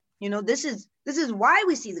 You know, this is why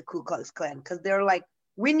we see the Ku Klux Klan, because they're like,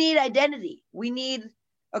 we need identity, we need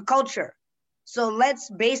a culture. So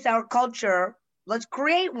let's base our culture, let's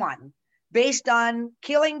create one based on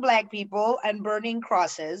killing Black people and burning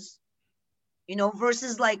crosses, you know,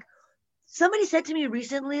 versus like somebody said to me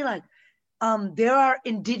recently, like, there are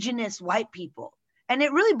indigenous white people. And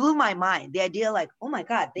it really blew my mind. The idea, like, oh my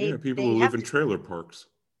God, people who live in trailer parks.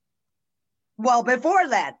 Well, before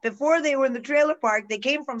that, before they were in the trailer park, they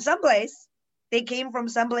came from someplace. They came from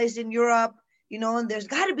someplace in Europe, you know, and there's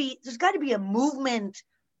got to be a movement,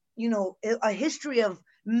 you know, a history of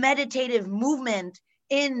meditative movement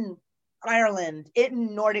in Ireland,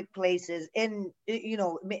 in Nordic places, in, you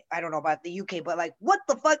know, I don't know about the UK, but like, what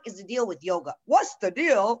the fuck is the deal with yoga? What's the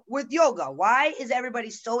deal with yoga? Why is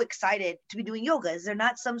everybody so excited to be doing yoga? Is there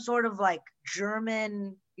not some sort of like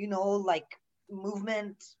German, you know, like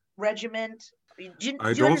movement, regiment?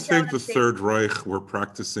 I don't think the Third Reich were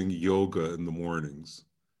practicing yoga in the mornings.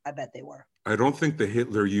 I bet they were. I don't think the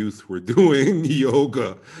Hitler Youth were doing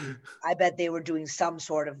yoga. I bet they were doing some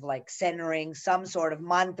sort of like centering, some sort of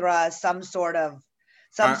mantra, some sort of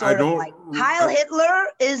like Heil Hitler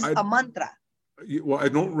is a mantra. Well, I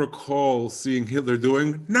don't recall seeing Hitler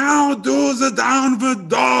doing, now do the downward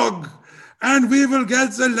dog, and we will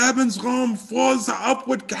get the Lebensraum for the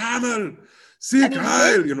upward camel. Sieg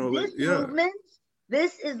Heil, you know, like, yeah. Movement,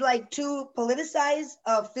 this is like to politicize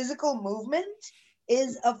a physical movement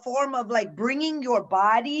is a form of like bringing your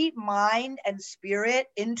body, mind, and spirit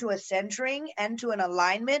into a centering and to an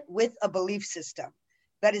alignment with a belief system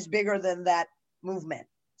that is bigger than that movement.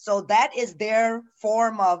 So that is their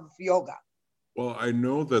form of yoga. Well, I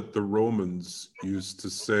know that the Romans used to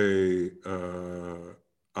say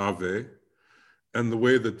Ave, and the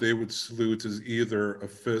way that they would salute is either a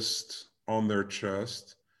fist on their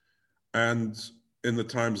chest, and in the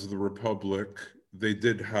times of the Republic, they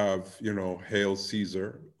did have, you know, Hail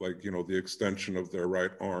Caesar, like, you know, the extension of their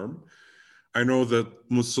right arm. I know that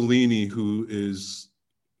Mussolini, who is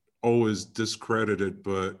always discredited,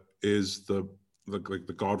 but is the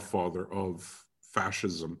godfather of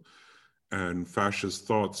fascism and fascist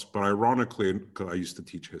thoughts. But ironically, because I used to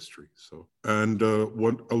teach history, so, and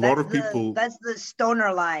that's the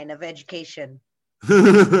stoner line of education.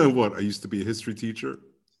 What, I used to be a history teacher?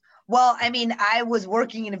 Well, I mean, I was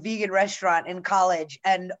working in a vegan restaurant in college,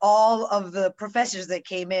 and all of the professors that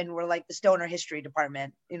came in were like the stoner history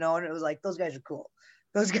department, you know, and it was like, those guys are cool.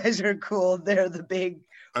 Those guys are cool. They're the big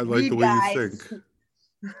I like the reed way you guys.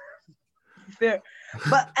 think. Fair.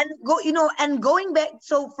 But and going back,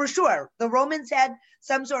 so for sure, the Romans had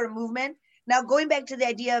some sort of movement. Now going back to the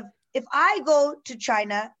idea of if I go to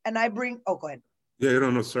China and I bring, oh, go ahead. Yeah,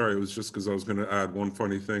 no, sorry. It was just because I was going to add one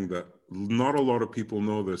funny thing that not a lot of people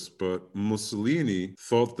know this, but Mussolini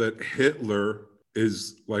thought that Hitler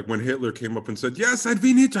is like when Hitler came up and said, yes, and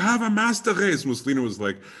we need to have a master race. Mussolini was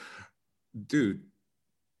like, dude,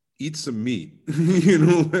 eat some meat. You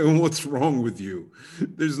know, what's wrong with you?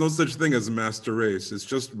 There's no such thing as a master race. It's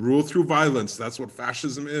just rule through violence. That's what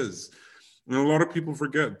fascism is. And a lot of people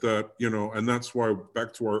forget that, you know, and that's why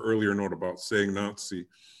back to our earlier note about saying Nazi.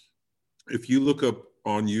 If you look up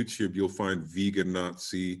on YouTube, you'll find vegan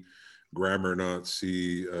Nazi, grammar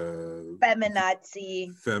Nazi,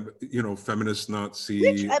 Feminazi, feminist Nazi.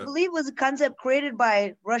 which I believe was a concept created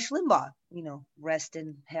by Rush Limbaugh. You know, rest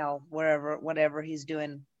in hell, whatever he's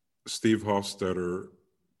doing. Steve Hofstetter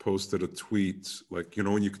posted a tweet, like, you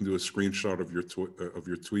know, when you can do a screenshot of your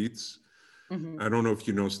tweets. Mm-hmm. I don't know if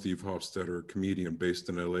you know Steve Hofstetter, comedian based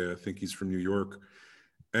in LA. I think he's from New York.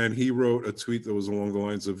 And he wrote a tweet that was along the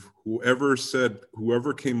lines of, whoever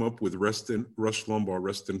came up with Rush Limbaugh,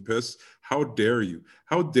 rest in piss, how dare you?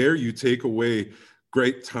 How dare you take away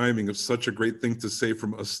great timing of such a great thing to say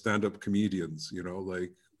from us stand-up comedians? You know, like,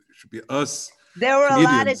 it should be us. There were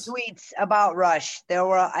comedians. A lot of tweets about Rush.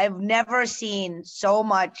 I've never seen so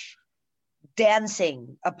much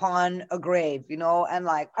dancing upon a grave, you know, and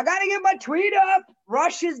like, I gotta get my tweet up.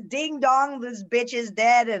 Rush is ding dong, this bitch is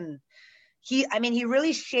dead. And he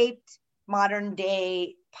really shaped modern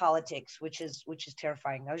day politics, which is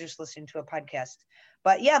terrifying. I was just listening to a podcast.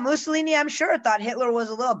 But yeah, Mussolini, I'm sure, thought Hitler was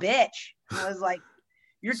a little bitch. He was like,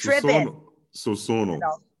 you're tripping. Sono. You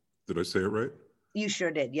know? Did I say it right? You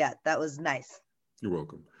sure did. Yeah, that was nice. You're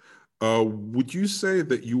welcome. Would you say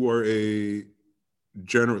that you are a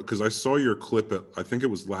general, because I saw your clip at, I think it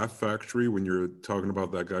was Laugh Factory, when you're talking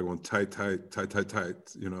about that guy going tight,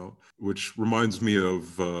 you know, which reminds me of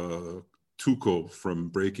Tuco from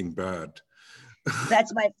Breaking Bad.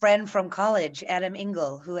 That's my friend from college, Adam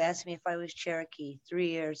Engel, who asked me if I was Cherokee 3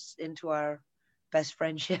 years into our best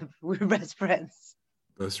friendship. We're best friends.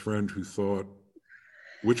 Best friend who thought,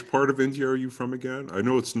 which part of India are you from again? I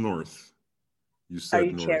know it's north. You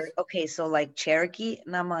said north. Okay, so like Cherokee,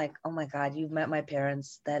 and I'm like, oh my God, you've met my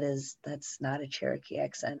parents. That's not a Cherokee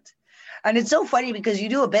accent. And it's so funny because you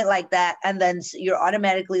do a bit like that, and then you're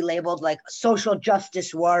automatically labeled like social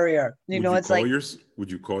justice warrior.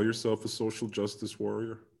 Would you call yourself a social justice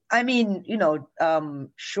warrior? I mean, you know,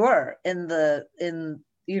 sure.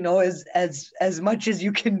 You know, as much as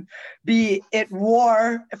you can be at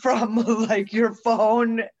war from like your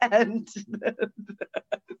phone, and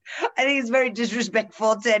I think it's very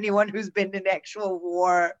disrespectful to anyone who's been in actual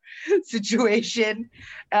war situation.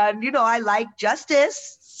 And, you know, I like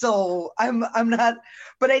justice, so I'm not,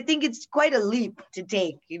 but I think it's quite a leap to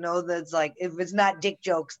take, you know, that's like, if it's not dick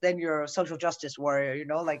jokes, then you're a social justice warrior, you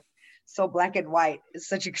know, like, so black and white, it's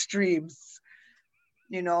such extremes,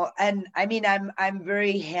 you know. And I mean, I'm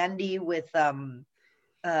very handy with an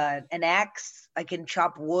axe. I can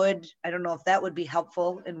chop wood. I don't know if that would be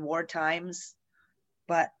helpful in war times,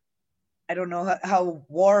 but I don't know how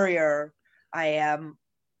warrior I am.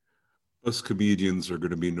 Us comedians are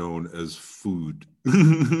going to be known as food.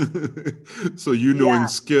 So you knowing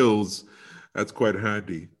skills, that's quite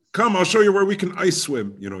handy. Come, I'll show you where we can ice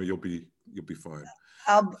swim. You know, you'll be fine.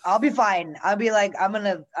 I'll be fine. I'll be like, I'm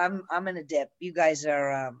gonna dip. You guys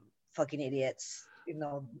are fucking idiots. You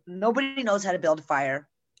know, nobody knows how to build a fire.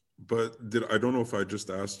 But I don't know if I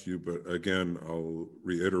just asked you, but again, I'll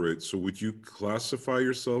reiterate. So would you classify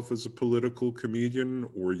yourself as a political comedian,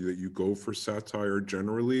 or that you go for satire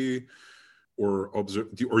generally, or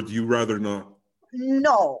do you rather not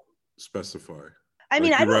specify? I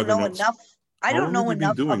mean, I don't know enough. I don't know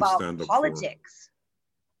enough about politics.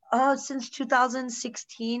 Since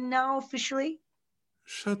 2016 now, officially.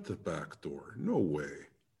 Shut the back door. No way.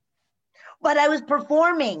 But I was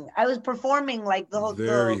performing like the whole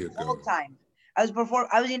time. I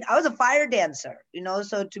was a fire dancer, you know,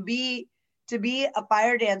 so to be a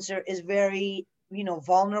fire dancer is very, you know,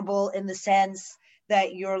 vulnerable in the sense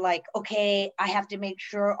that you're like, okay, I have to make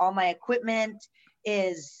sure all my equipment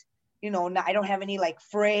is, you know, I don't have any like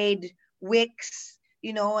frayed wicks,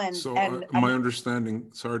 you know, my understanding,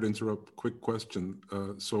 sorry to interrupt, quick question.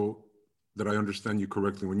 So that I understand you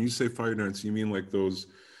correctly, when you say fire dance, you mean like those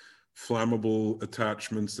flammable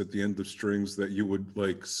attachments at the end of strings that you would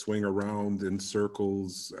like swing around in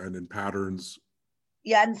circles and in patterns?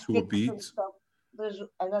 Yeah, and to a beat.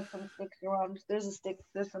 I got some sticks around. There's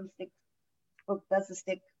some sticks. Oh, that's a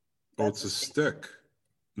stick. Oh, That's it's a stick,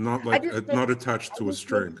 not like just not attached to a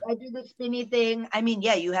string. I do the spinny thing. I mean,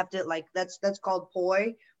 yeah, you have to like that's called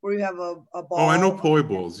poi, where you have a Oh, I know ball. poi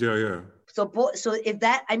balls. Yeah, yeah. So if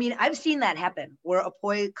that, I mean, I've seen that happen where a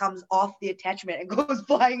poi comes off the attachment and goes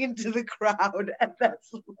flying into the crowd, and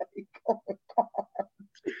that's like, oh my god.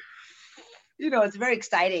 It's very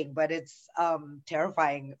exciting, but it's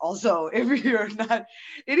terrifying also if you're not.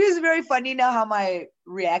 It is very funny now how my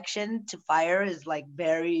reaction to fire is like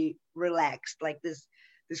very relaxed. Like this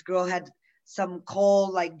girl had some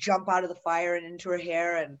coal like jump out of the fire and into her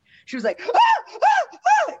hair, and she was like, ah, ah,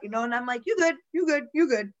 ah, and I'm like, you good, you good, you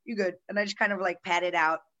good, you good, and I just kind of like pat it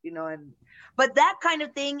out, and but that kind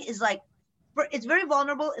of thing is like, it's very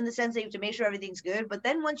vulnerable in the sense that you have to make sure everything's good, but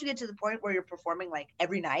then once you get to the point where you're performing like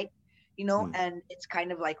every night, and it's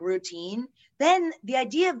kind of like routine, then the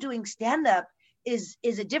idea of doing stand-up is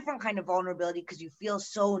a different kind of vulnerability, because you feel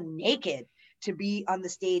so naked to be on the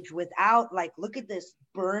stage without like, look at this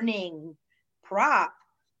burning prop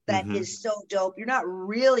that is so dope. You're not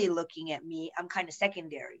really looking at me. I'm kind of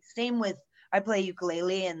secondary. Same with, I play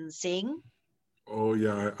ukulele and sing. Oh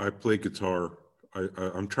yeah, I play guitar.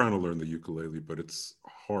 I'm trying to learn the ukulele, but it's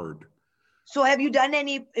hard. So if you've done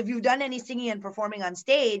any singing and performing on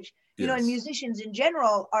stage, and Yes. musicians in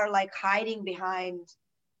general are like hiding behind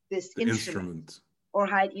this The instrument. or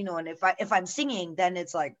hide, and if I'm singing, then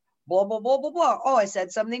it's like blah blah blah blah blah. Oh, I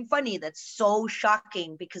said something funny. That's so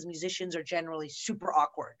shocking, because musicians are generally super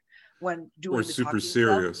awkward when doing Or the super talking stuff,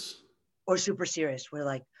 serious. or super serious. We're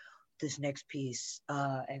like, this next piece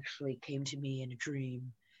actually came to me in a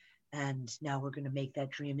dream, and now we're going to make that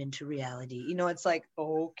dream into reality. It's like,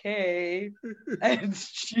 okay. And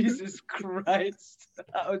Jesus Christ,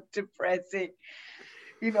 how depressing.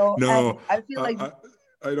 And No, I feel like,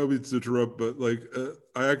 I don't mean to interrupt, but like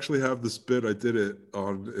I actually have this bit. I did it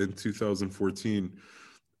in 2014.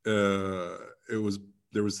 It was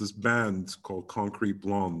There was this band called Concrete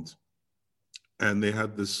Blonde, and they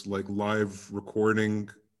had this like live recording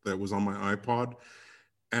that was on my iPod.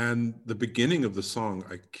 And the beginning of the song,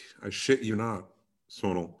 I shit you not,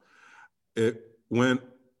 Sonal, it went.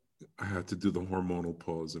 I had to do the hormonal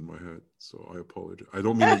pause in my head, so I apologize. I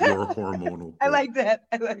don't mean that you're hormonal. I like that.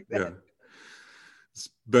 Yeah, it's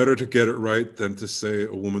better to get it right than to say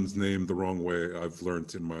a woman's name the wrong way. I've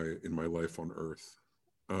learned in my life on Earth,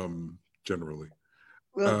 generally.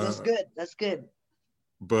 Well, that's good. That's good.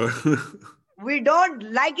 But we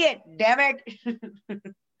don't like it, damn it.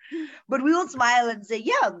 But we will smile and say,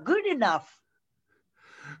 yeah, good enough.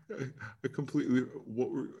 I completely,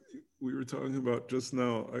 we were talking about just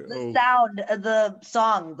now. The sound of the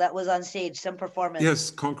song that was on stage, some performance.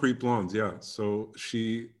 Yes, Concrete Blonde. Yeah. So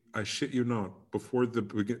I shit you not, before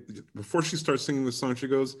she starts singing the song, she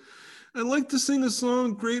goes, "I'd like to sing a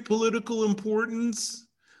song of great political importance.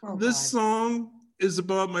 This song is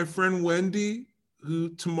about my friend Wendy, who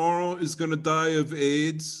tomorrow is going to die of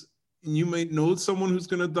AIDS. And you might know someone who's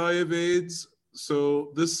going to die of AIDS.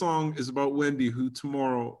 So this song is about Wendy, who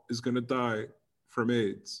tomorrow is going to die from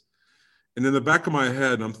AIDS." And in the back of my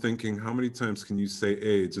head, I'm thinking, how many times can you say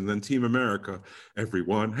AIDS? And then Team America,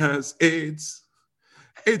 everyone has AIDS.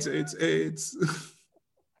 AIDS, AIDS, AIDS.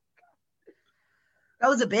 That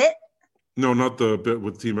was a bit? No, not the bit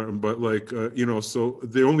with Team America, but like, so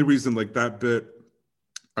the only reason like that bit,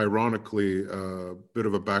 ironically, a bit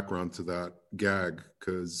of a background to that gag,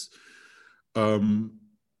 because when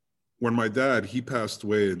my dad, he passed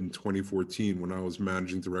away in 2014 when I was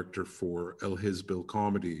managing director for El Hizbil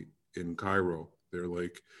Comedy in Cairo. They're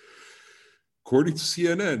like, according to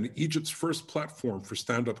CNN, Egypt's first platform for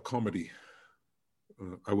stand-up comedy.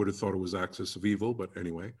 I would have thought it was Axis of Evil, but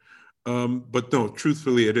anyway. But no,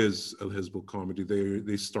 truthfully, it is El Hizbil Comedy.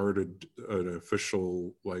 They started an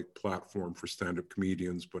official like platform for stand-up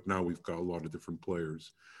comedians, but now we've got a lot of different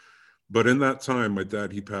players. But in that time, my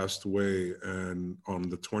dad, he passed away, and on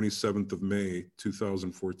the 27th of May,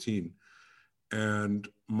 2014, and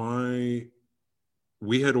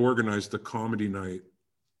we had organized a comedy night,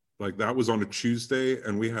 like that was on a Tuesday,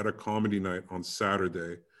 and we had a comedy night on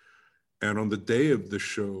Saturday. And on the day of the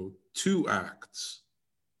show, 2 acts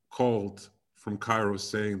called from Cairo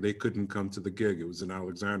saying they couldn't come to the gig. It was in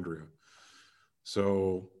Alexandria.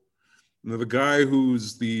 So the guy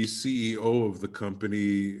who's the CEO of the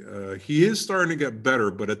company, he is starting to get better,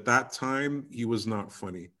 but at that time, he was not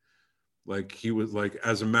funny. Like he was like,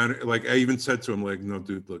 as a man, like I even said to him, like, no,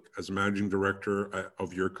 dude, look, as a managing director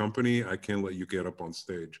of your company, I can't let you get up on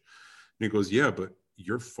stage. And he goes, yeah, but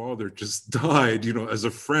your father just died, as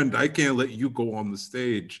a friend, I can't let you go on the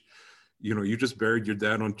stage. You just buried your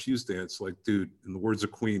dad on Tuesday. It's like, dude, in the words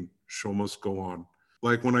of Queen, show must go on.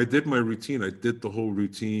 Like when I did my routine, I did the whole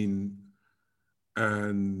routine,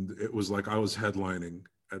 and it was like I was headlining.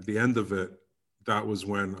 At the end of it, that was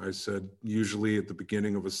when I said, usually at the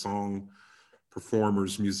beginning of a song,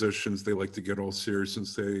 performers, musicians, they like to get all serious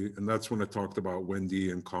and that's when I talked about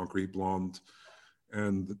Wendy and Concrete Blonde.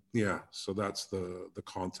 And yeah, so that's the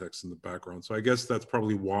context and the background. So I guess that's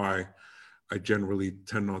probably why I generally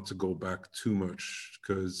tend not to go back too much,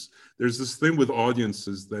 because there's this thing with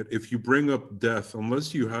audiences that if you bring up death,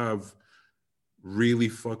 unless you have really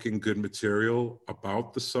fucking good material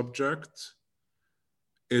about the subject,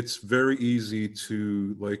 it's very easy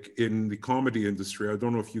to, like in the comedy industry, I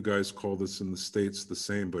don't know if you guys call this in the States the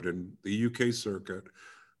same, but in the UK circuit,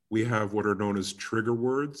 we have what are known as trigger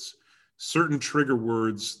words, certain trigger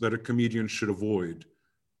words that a comedian should avoid: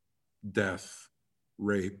 death,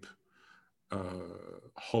 rape,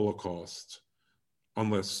 Holocaust,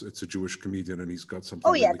 unless it's a Jewish comedian and he's got something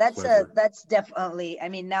Oh yeah, really clever. that's definitely. I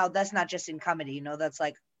mean, now that's not just in comedy. That's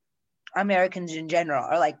like Americans in general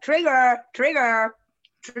are like trigger, trigger,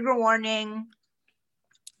 trigger warning,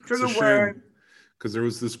 It's a trigger word. shame, because there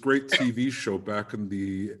was this great TV show back in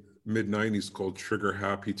the mid 90s called Trigger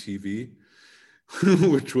Happy TV,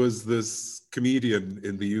 which was this comedian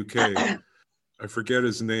in the UK. I forget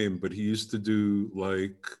his name, but he used to do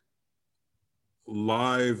like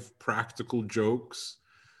live practical jokes.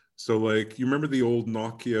 So like, you remember the old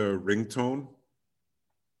Nokia ringtone?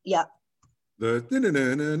 Yeah. The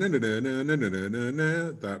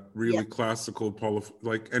that really classical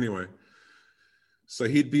like, anyway. So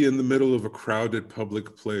he'd be in the middle of a crowded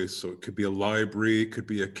public place. So it could be a library, it could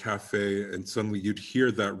be a cafe, and suddenly you'd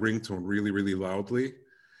hear that ringtone really, really loudly.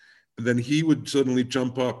 And then he would suddenly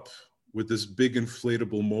jump up with this big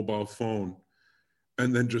inflatable mobile phone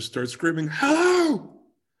and then just start screaming, "Hello,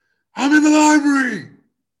 I'm in the library.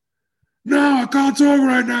 No, I can't talk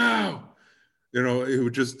right now." He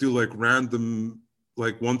would just do like random,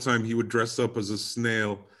 like one time he would dress up as a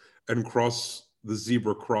snail and cross the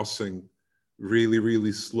zebra crossing really,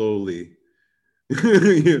 really slowly.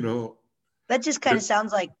 That just kind of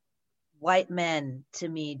sounds like white men to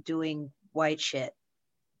me doing white shit.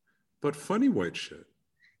 But funny white shit.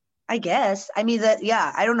 I guess. I mean,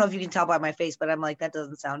 I don't know if you can tell by my face, but I'm like, that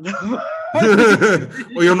doesn't sound.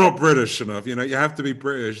 Well, you're not British enough. You have to be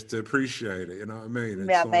British to appreciate it. You know what I mean?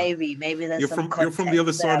 Yeah, maybe that's you're from the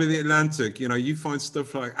other side of the Atlantic. You find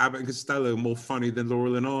stuff like Abbott and Costello more funny than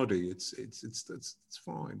Laurel and Hardy. It's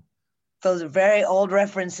fine. Those are very old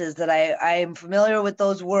references that I am familiar with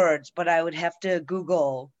those words, but I would have to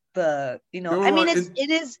Google I mean, it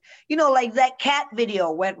is, like that cat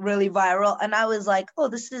video went really viral and I was like, oh,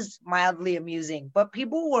 this is mildly amusing. But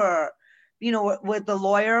people were, with the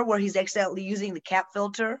lawyer where he's accidentally using the cat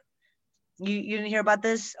filter. You didn't hear about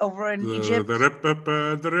this over in Egypt? The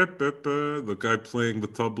guy playing the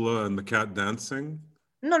tabla and the cat dancing.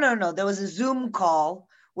 No. There was a Zoom call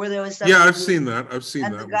where there was Yeah, I've seen that.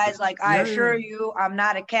 And the guy's like, I assure you, I'm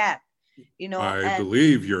not a cat. I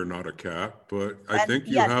believe you're not a cat, but I think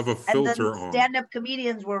you have a filter on. Stand-up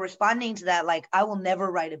comedians were responding to that like, I will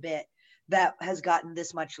never write a bit that has gotten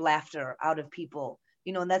this much laughter out of people.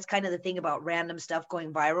 And that's kind of the thing about random stuff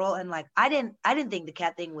going viral. And like, I didn't think the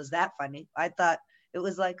cat thing was that funny. I thought it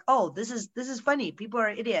was like, oh, this is funny. People are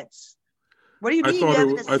idiots. What do you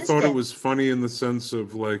mean? I thought it was funny in the sense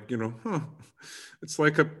of like, it's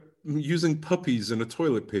like using puppies in a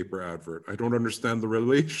toilet paper advert. I don't understand the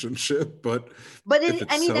relationship, but if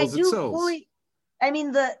it sells, it sells.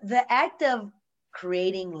 The act of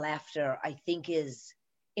creating laughter, I think, is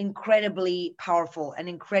incredibly powerful and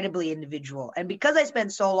incredibly individual. And because I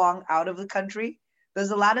spent so long out of the country,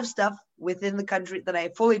 there's a lot of stuff within the country that I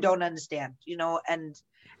fully don't understand, and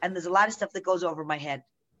there's a lot of stuff that goes over my head.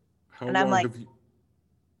 I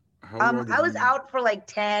was out for like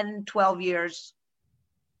 10, 12 years.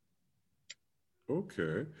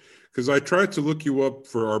 Okay. Because I tried to look you up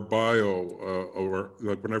for our bio, or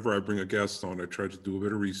like whenever I bring a guest on, I try to do a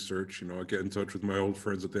bit of research. I get in touch with my old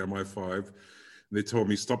friends at the MI5. And they told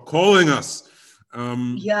me, stop calling us.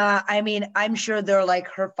 Yeah, I'm sure they're like,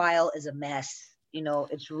 her file is a mess.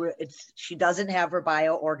 She doesn't have her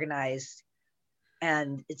bio organized.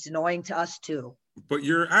 And it's annoying to us too. But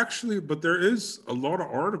there is a lot of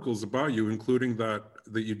articles about you, including that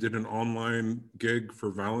you did an online gig for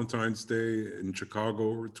Valentine's Day in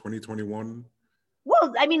Chicago, 2021.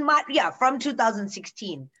 Well, from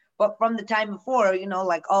 2016, but from the time before,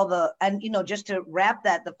 like all the, and, just to wrap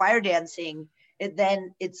that, the fire dancing, I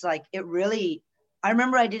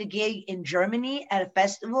remember I did a gig in Germany at a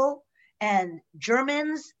festival And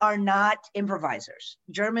Germans are not improvisers.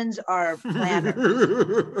 Germans are planners.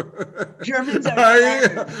 Germans are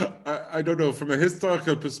planners. I don't know. From a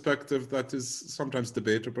historical perspective, that is sometimes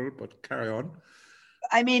debatable, but carry on.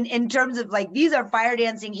 I mean, in terms of like, these are fire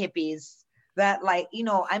dancing hippies that like, you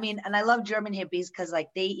know, I mean, and I love German hippies because like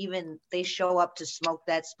they show up to smoke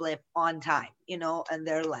that spliff on time, you know, and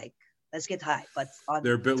they're like, let's get high, but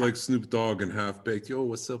they're a bit like Snoop Dogg and Half Baked. Yo,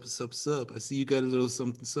 what's up? What's up? What's up? I see you got a little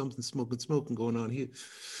something, smoking going on here.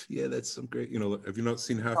 Yeah, that's some great. You know, have you not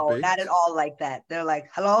seen Half Baked? No, not at all like that. They're like,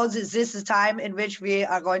 hello, is this the time in which we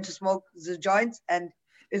are going to smoke the joints? And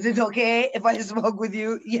is it okay if I smoke with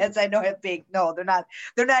you? Yes, I know Half Baked. No, they're not.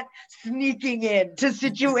 They're not sneaking in to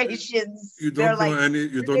situations. You don't know any.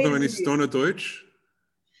 You don't know any Stoner Deutsch.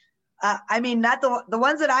 I mean, not the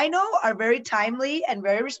ones that I know are very timely and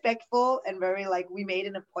very respectful and very like, we made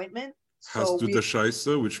an appointment. Hast du de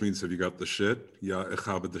Scheiße, which means have you got the shit? Ja, ich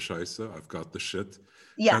habe de Scheiße. I've got the shit.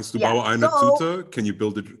 Yeah, Kannst du bauen eine Tüte? Can you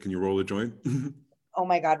build it? Can you roll a joint? Oh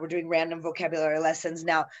my God, we're doing random vocabulary lessons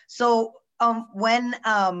now. So when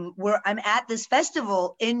I'm at this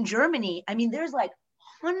festival in Germany, I mean, there's like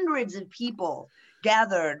hundreds of people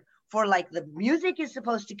gathered for like the music is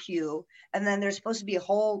supposed to cue, and then there's supposed to be a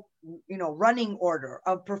whole, you know, running order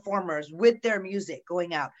of performers with their music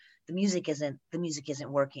going out. The music isn't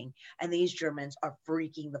working, and these Germans are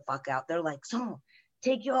freaking the fuck out. They're like, so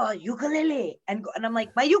take your ukulele and go. And I'm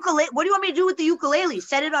like, my ukulele, what do you want me to do with the ukulele?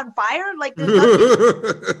 Set it on fire? Like there's nothing.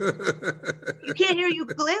 You can't hear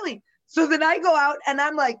ukulele. So then I go out and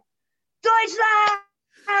I'm like,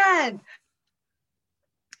 Deutschland.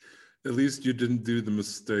 At least you didn't do the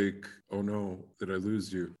mistake. Oh no, did I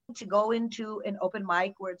lose you? To go into an open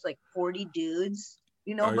mic where it's like 40 dudes,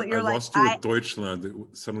 you know, but you're I like, lost you at Deutschland.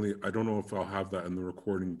 Suddenly, I don't know if I'll have that in the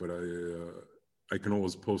recording, but I can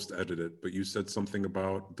always post-edit it. But you said something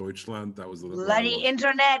about Deutschland. That was the bloody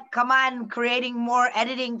internet. Come on, creating more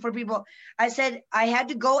editing for people. I said I had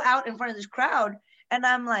to go out in front of this crowd, and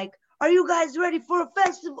I'm like, are you guys ready for a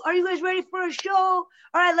festival? Are you guys ready for a show? All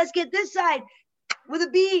right, let's get this side with a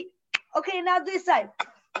beat. Okay, now this side.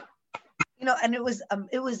 You know, and it was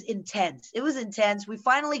intense. It was intense. We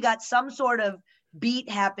finally got some sort of beat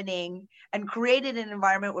happening and created an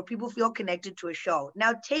environment where people feel connected to a show.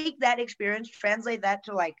 Now take that experience, translate that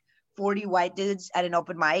to like 40 white dudes at an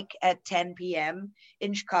open mic at 10 p.m.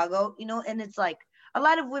 in Chicago, you know, and it's like a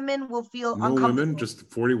lot of women will feel uncomfortable. No women, just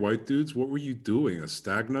 40 white dudes. What were you doing? A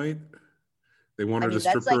stag night? They wanted a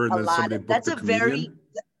stripper and then somebody booked a comedian?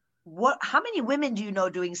 How many women do you know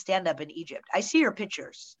doing stand-up in Egypt? I see your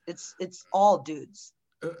pictures. It's all dudes.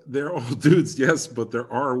 They're all dudes, yes, but there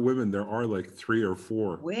are women. There are like 3 or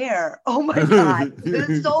 4. Where? Oh my God.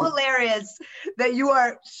 It's so hilarious that you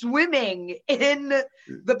are swimming in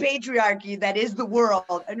the patriarchy that is the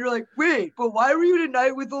world. And you're like, wait, but why were you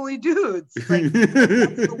tonight with only dudes? Like,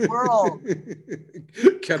 that's the world.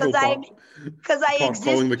 Kettle black. Because I exist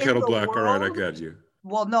calling the kettle black. World. All right, I get you.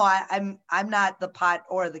 Well, no, I'm not the pot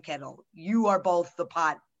or the kettle. You are both the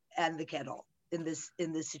pot and the kettle in this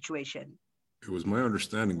situation. It was my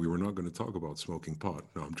understanding we were not going to talk about smoking pot.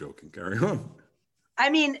 No, I'm joking. Carry on. I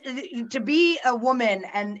mean, to be a woman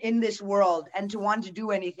and in this world and to want to do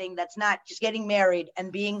anything that's not just getting married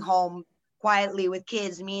and being home quietly with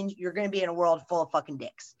kids means you're going to be in a world full of fucking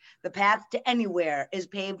dicks. The path to anywhere is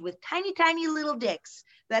paved with tiny, tiny little dicks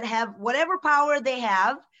that have whatever power they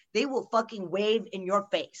have. They will fucking wave in your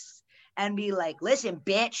face and be like, listen,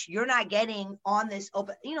 bitch, you're not getting on this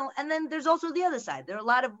open, you know. And then there's also the other side. There are a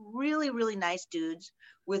lot of really, really nice dudes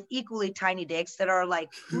with equally tiny dicks that are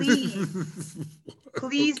like, please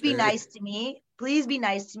be nice to me. Please be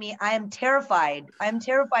nice to me. I am terrified. I'm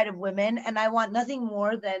terrified of women, and I want nothing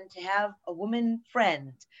more than to have a woman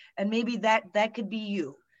friend. And maybe that could be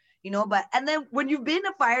you, you know. But and then when you've been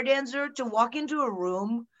a fire dancer, to walk into a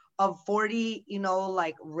room of 40, you know,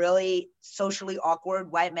 like really socially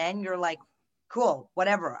awkward white men, you're like, cool,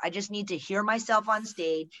 whatever. I just need to hear myself on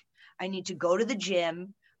stage. I need to go to the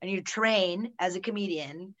gym. I need to train as a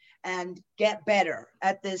comedian and get better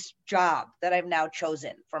at this job that I've now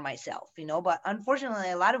chosen for myself, you know. But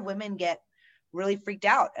unfortunately, a lot of women get really freaked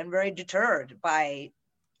out and very deterred by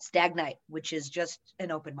Stag Night, which is just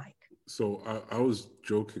an open mic. So I was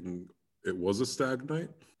joking. It was a Stag Night,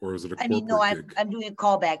 or is it a corporate I mean, no, gig? I'm doing a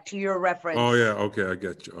callback to your reference. Oh yeah, okay, I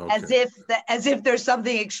get you. Okay. As if there's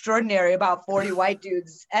something extraordinary about 40 white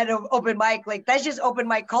dudes at an open mic. Like that's just open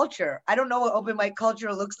mic culture. I don't know what open mic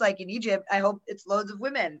culture looks like in Egypt. I hope it's loads of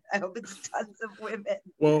women. I hope it's tons of women.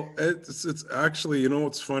 Well, it's actually, you know,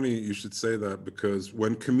 it's funny you should say that, because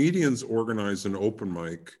when comedians organize an open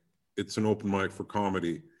mic, it's an open mic for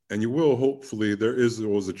comedy. And you will, hopefully, there is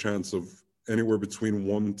always a chance of anywhere between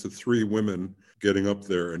 1 to 3 women getting up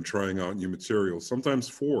there and trying out new material, sometimes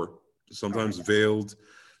 4, sometimes veiled,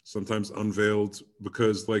 sometimes unveiled,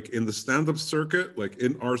 because like in the stand-up circuit, like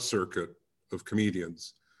in our circuit of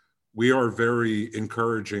comedians, we are very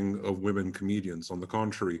encouraging of women comedians. On the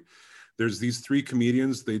contrary, there's these 3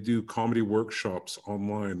 comedians, they do comedy workshops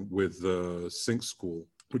online with Sync School,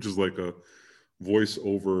 which is like a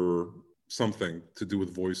voiceover something to do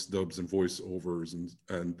with voice dubs and voiceovers,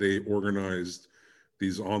 and they organized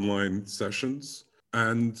these online sessions,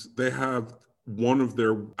 and they have one of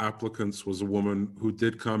their applicants was a woman who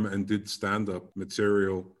did come and did stand-up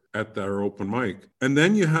material at their open mic. And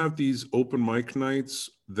then you have these open mic nights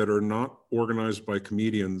that are not organized by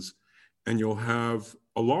comedians, and you'll have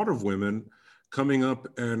a lot of women coming up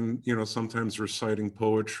and, you know, sometimes reciting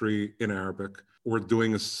poetry in Arabic, or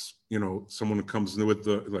doing you know, someone comes in with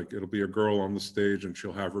like, it'll be a girl on the stage and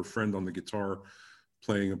she'll have her friend on the guitar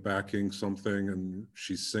playing a backing something and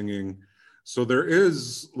she's singing. So there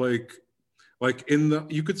is like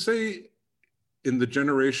you could say in the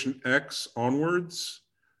Generation X onwards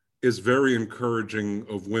is very encouraging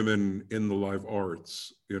of women in the live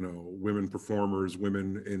arts, you know, women performers,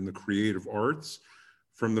 women in the creative arts.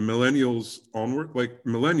 From the millennials onward, like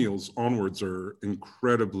millennials onwards are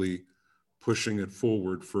incredibly pushing it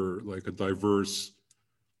forward for like a diverse,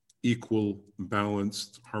 equal,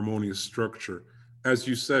 balanced, harmonious structure. As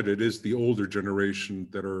you said, it is the older generation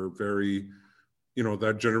that are very, you know,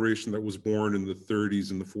 that generation that was born in the 30s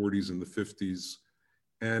and the 40s and the 50s,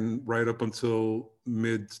 and right up until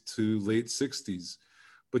mid to late 60s.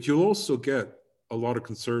 But you'll also get a lot of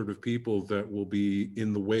conservative people that will be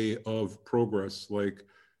in the way of progress. Like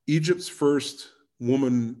Egypt's first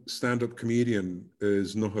woman stand-up comedian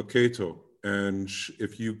is Noha Kato. And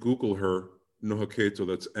if you Google her, Noha Kato,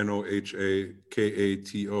 that's Nohakato,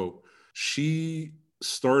 she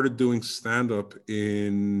started doing stand-up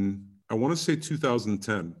in, I want to say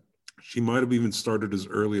 2010. She might have even started as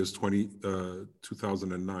early as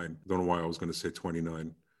 2009. Don't know why I was going to say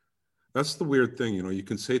 29. That's the weird thing, you know, you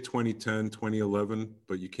can say 2010, 2011,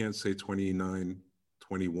 but you can't say 29,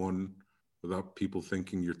 21 without people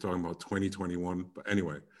thinking you're talking about 2021. But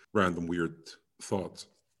anyway, random weird thoughts.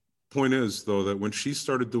 Point is, though, that when she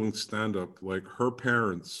started doing stand-up, like her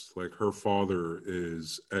parents, like her father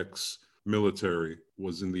is ex-military,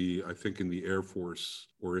 was in the, I think in the Air Force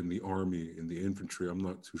or in the Army, in the infantry, I'm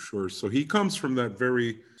not too sure. So he comes from that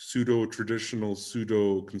very pseudo-traditional,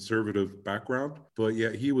 pseudo-conservative background, but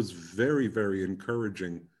yet he was very, very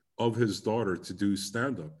encouraging of his daughter to do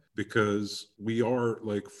stand-up, because we are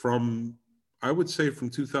like from, I would say from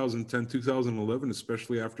 2010, 2011,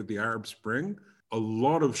 especially after the Arab Spring, a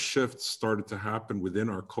lot of shifts started to happen within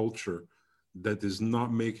our culture that is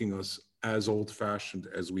not making us as old-fashioned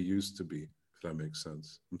as we used to be, if that makes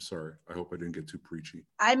sense. I'm sorry. I hope I didn't get too preachy.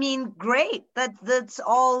 I mean, great. That's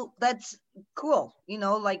cool. You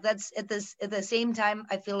know, like that's at the same time,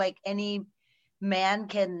 I feel like any man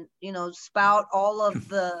can, you know, spout all of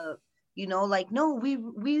the, you know, like, no,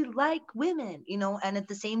 we like women, you know, and at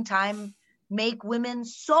the same time make women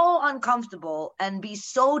so uncomfortable and be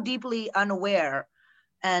so deeply unaware.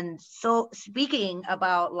 And so speaking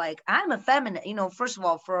about like, I'm a feminist, you know, first of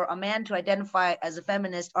all, for a man to identify as a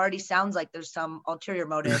feminist already sounds like there's some ulterior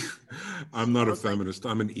motive. I'm not a feminist.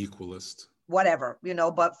 Like, I'm an equalist. Whatever, you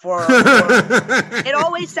know, but for it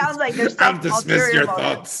always sounds like there's some I've dismissed your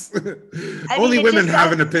thoughts. Only women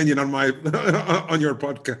have an opinion on my on your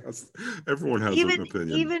podcast. Everyone has an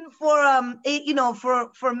opinion. Even for you know,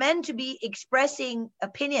 for men to be expressing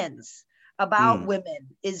opinions about women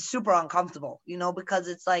is super uncomfortable, you know, because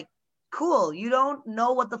it's like, cool, you don't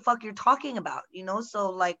know what the fuck you're talking about, you know. So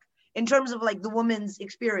like in terms of like the woman's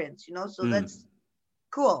experience, you know, so that's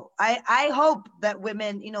cool. I hope that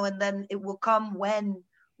women, you know, and then it will come when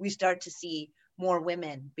we start to see more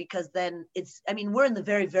women, because then it's, I mean, we're in the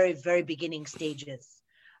very, very, very beginning stages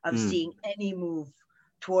of seeing any move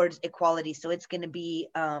towards equality. So it's going to be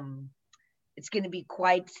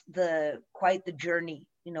quite the journey,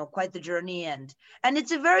 you know, quite the journey. And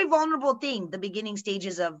it's a very vulnerable thing, the beginning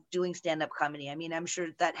stages of doing stand-up comedy. I mean, I'm sure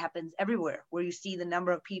that happens everywhere where you see the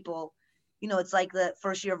number of people, you know, it's like the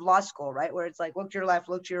first year of law school, right? Where it's like, look to your left,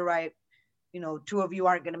 look to your right, you know, 2 of you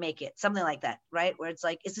aren't going to make it, something like that, right? Where it's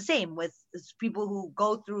like, it's the same with people who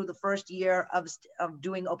go through the first year of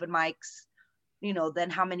doing open mics, you know, then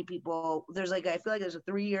how many people, there's like, I feel like there's a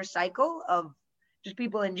 3-year cycle of just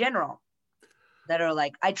people in general that are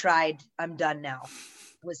like, I tried, I'm done now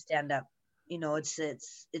with stand up. You know, it's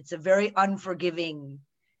a very unforgiving,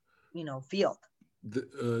 you know, field.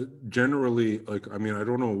 Generally, like, I mean, I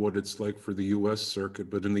don't know what it's like for the US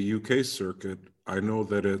circuit, but in the UK circuit, I know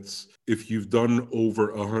that it's, if you've done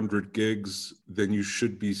over 100 gigs, then you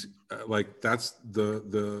should be like, that's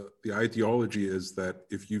the ideology is that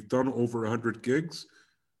if you've done over 100 gigs,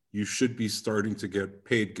 you should be starting to get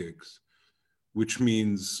paid gigs, which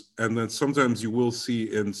means, and then sometimes you will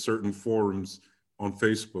see in certain forums on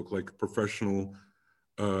Facebook, like professional,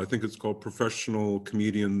 I think it's called Professional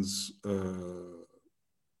Comedians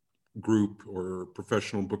Group, or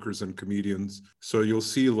Professional Bookers and Comedians. So you'll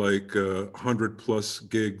see like 100+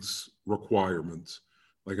 gigs requirements.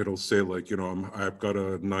 Like it'll say like, you know, I've got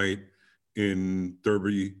a night in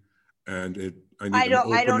Derby and I need an I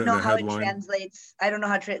open don't and know a how it headline. translates. I don't know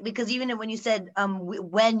how to, because even when you said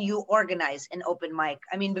when you organize an open mic,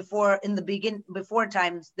 I mean, before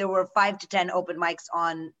times there were 5 to 10 open mics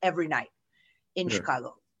on every night in Yeah.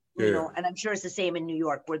 Chicago, Yeah, you yeah. know, and I'm sure it's the same in New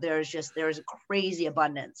York, where there's a crazy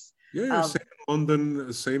abundance. Yeah, same in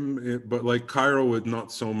London, same, but like Cairo, not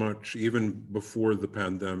so much. Even before the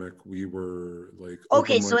pandemic, we were like open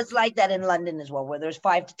Okay, so mic. it's like that in London as well, where there's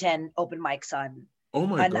 5 to 10 open mics on Oh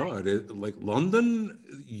my a night. God! Like London,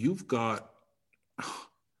 you've got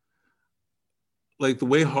like the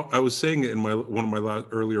way I was saying it in one of my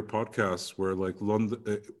earlier podcasts, where like London,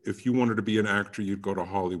 if you wanted to be an actor, you'd go to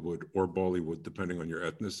Hollywood or Bollywood, depending on your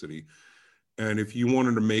ethnicity. And if you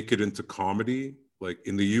wanted to make it into comedy, like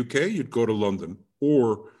in the UK, you'd go to London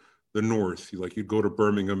or the North. Like you'd go to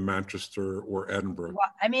Birmingham, Manchester, or Edinburgh.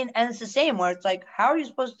 Well, I mean, and it's the same, where it's like, how are you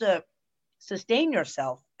supposed to sustain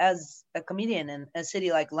yourself as a comedian in a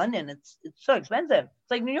city like London? It's so expensive.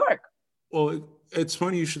 It's like New York. Well, it's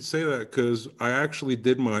funny you should say that, because I actually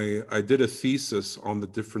I did a thesis on the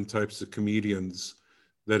different types of comedians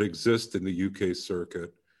that exist in the UK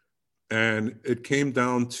circuit. And it came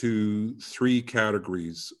down to 3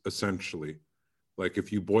 categories, essentially. Like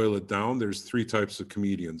if you boil it down, there's 3 types of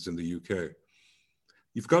comedians in the UK.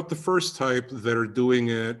 You've got the first type that are doing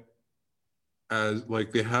it as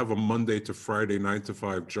like they have a Monday to Friday 9 to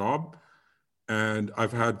 5 job. And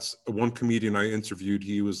I've had one comedian I interviewed,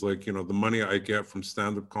 he was like, you know, the money I get from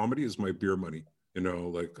stand-up comedy is my beer money. You know,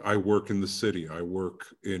 like I work in the city, I work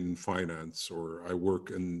in finance, or I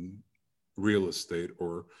work in real estate,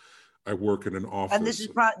 or I work in an And this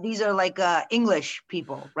office. is these are like English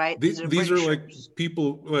people, right? These are These are like Britishers.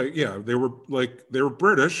 people, like, yeah, they were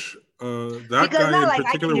British. That Because guy not in like I can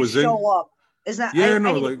particular just was in. show up. It's not. Yeah, I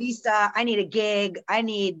no, need a like, visa. I need a gig. I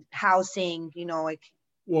need housing. You know, like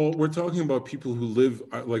well, we're talking about people who live,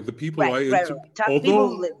 like the people right, I right, right. interviewed, People who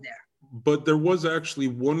although, live there. but there was actually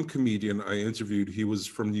one comedian I interviewed. He was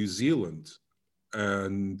from New Zealand,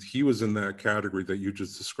 and he was in that category that you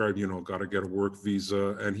just described, you know, got to get a work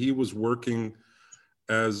visa. And he was working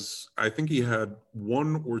as, I think he had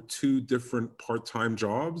 1 or 2 different part-time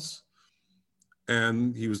jobs.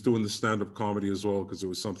 And he was doing the stand-up comedy as well, because it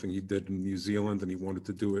was something he did in New Zealand and he wanted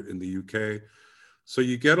to do it in the UK. So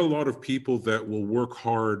you get a lot of people that will work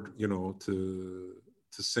hard, you know, to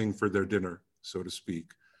sing for their dinner, so to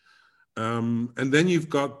speak. And then you've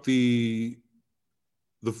got the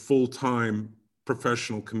full-time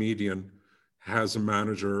professional comedian, has a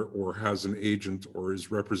manager or has an agent or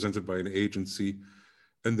is represented by an agency,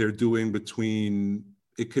 and they're doing between,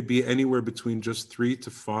 it could be anywhere between just 3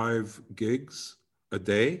 to 5 gigs a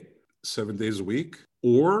day, 7 days a week.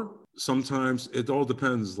 Or sometimes it all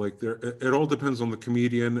depends, like it all depends on the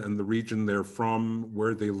comedian and the region they're from,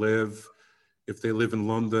 where they live. If they live in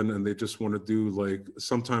London and they just want to do, like,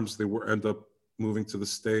 sometimes they will end up moving to the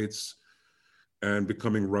States and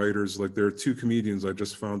becoming writers. Like there are 2 comedians I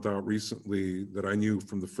just found out recently that I knew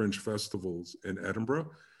from the Fringe festivals in Edinburgh,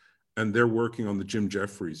 and they're working on the Jim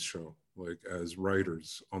Jeffries show, like as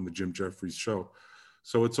writers on the Jim Jeffries show.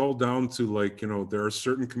 So it's all down to, like, you know, there are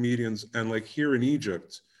certain comedians, and like here in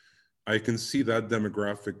Egypt, I can see that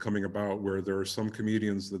demographic coming about, where there are some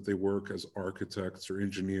comedians that they work as architects or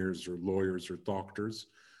engineers or lawyers or doctors,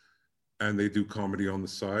 and they do comedy on the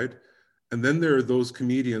side. And then there are those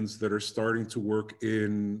comedians that are starting to work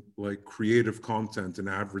in like creative content and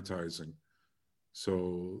advertising.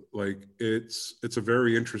 So like it's a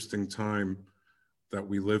very interesting time that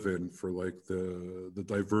we live in for like the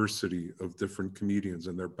diversity of different comedians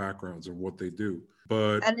and their backgrounds and what they do.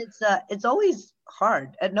 But And it's always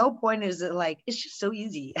hard. At no point is it like it's just so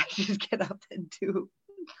easy. I just get up and do.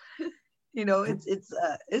 You know,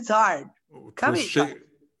 it's hard. Comedy is hard.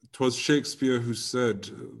 'twas Shakespeare who said,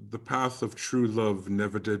 "The path of true love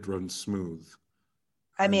never did run smooth."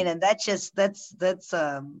 I mean, And and that's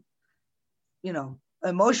you know,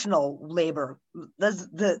 emotional labor. That's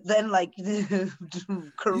then like the yeah,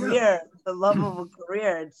 career, the love of a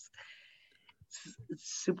career.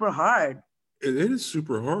 it's super hard. It is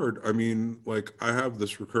super hard. I mean, like, I have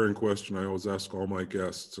this recurring question I always ask all my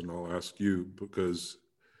guests, and I'll ask you because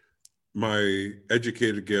my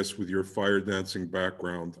educated guess with your fire dancing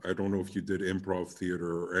background, I don't know if you did improv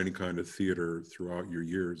theater or any kind of theater throughout your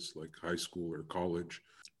years, like high school or college,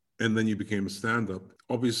 and then you became a stand-up.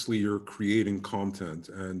 Obviously, you're creating content.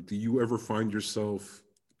 And do you ever find yourself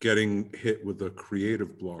getting hit with a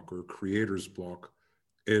creative block or creator's block?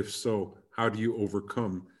 If so, how do you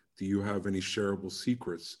overcome? Do you have any shareable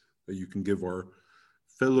secrets that you can give our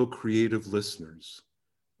fellow creative listeners,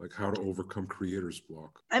 like how to overcome creator's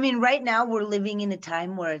block? I mean, right now we're living in a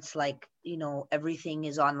time where it's like, everything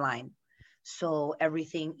is online. So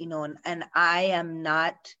everything, and I am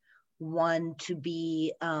not one to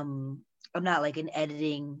be, I'm not like an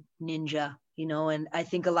editing ninja, and I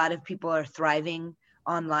think a lot of people are thriving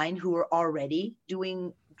online who are already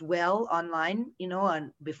doing well online,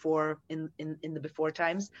 on before in the before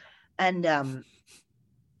times. And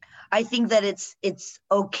I think that it's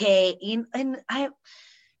okay. And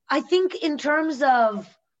I think in terms of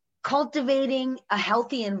cultivating a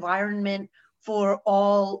healthy environment for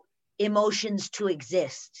all emotions to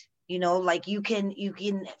exist, like you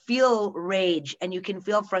can feel rage and you can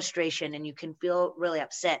feel frustration and you can feel really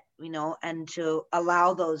upset, and to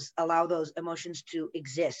allow those emotions to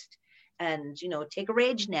exist. And take a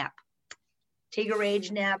rage nap, take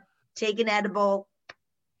an edible,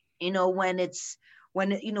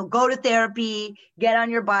 go to therapy, get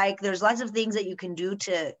on your bike. There's lots of things that you can do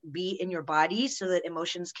to be in your body so that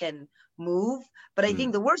emotions can move. But I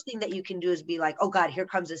think the worst thing that you can do is be like, oh God, here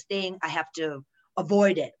comes this thing, I have to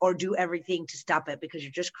avoid it or do everything to stop it, because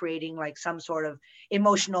you're just creating like some sort of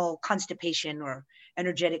emotional constipation or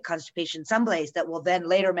energetic constipation someplace that will then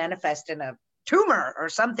later manifest in a tumor or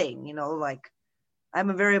something. Like,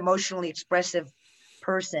 I'm a very emotionally expressive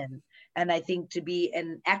person, and I think to be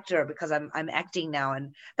an actor, because I'm acting now,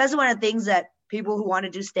 and that's one of the things that people who want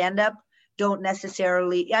to do stand-up don't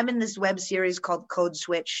necessarily. I'm in this web series called Code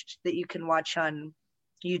Switched that you can watch on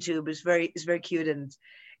YouTube. It's very cute, and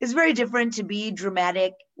it's very different to be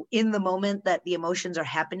dramatic in the moment that the emotions are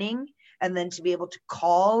happening, and then to be able to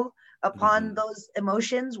call upon those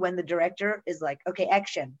emotions when the director is like, okay,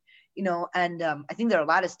 action. And I think there are a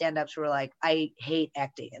lot of stand-ups who are like, I hate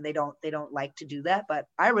acting, and they don't like to do that, but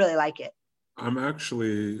I really like it. I'm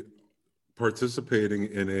actually participating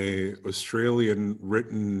in a Australian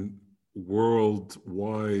written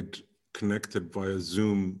worldwide connected via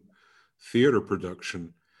Zoom theater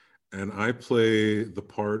production. And I play the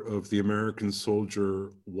part of the American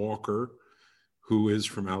soldier Walker, who is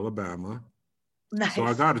from Alabama. Nice. So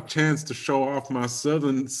I got a chance to show off my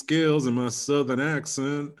Southern skills and my Southern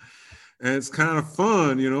accent. And it's kind of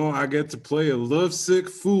fun, I get to play a lovesick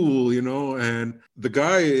fool, and the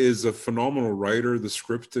guy is a phenomenal writer. The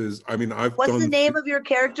script is, What's the name of your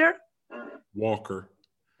character? Walker.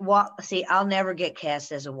 See, I'll never get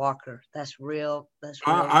cast as a Walker. That's real.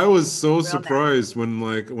 I was so surprised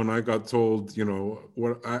when I got told,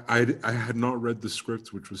 what I had not read the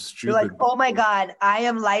script, which was stupid. You're like, oh my God, I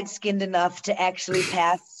am light-skinned enough to actually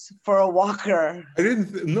pass for a Walker. I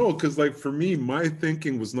didn't know, because for me, my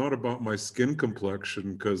thinking was not about my skin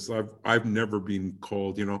complexion, because I've never been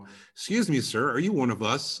called, excuse me, sir, are you one of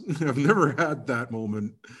us? I've never had that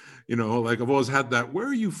moment, I've always had that, where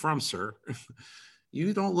are you from, sir?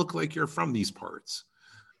 You don't look like you're from these parts.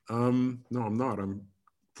 No, I'm not. I'm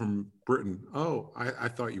from Britain. Oh, I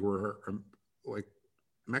thought you were like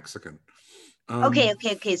Mexican. Okay.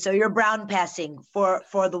 So you're brown passing for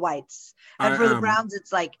the whites. And for the browns,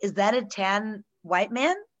 it's like, is that a tan white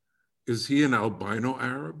man? Is he an albino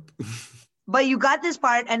Arab? But you got this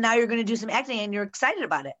part, and now you're going to do some acting, and you're excited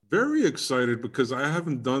about it. Very excited, because I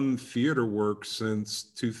haven't done theater work since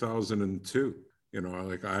 2002.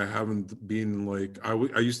 I haven't been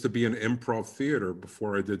I used to be in improv theater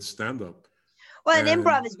before I did stand-up. Well, and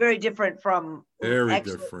improv is very different from very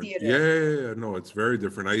different. Theater. Yeah, no, it's very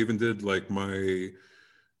different. I even did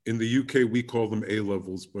in the UK, we call them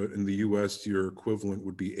A-levels, but in the US, your equivalent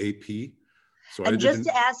would be AP. So and just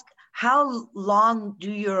to ask, how long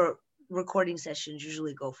do your recording sessions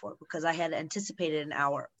usually go for? Because I had anticipated an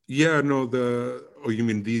hour. Yeah, no, you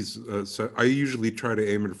mean these? I usually try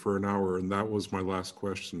to aim it for an hour, and that was my last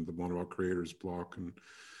question, the one about creator's block. And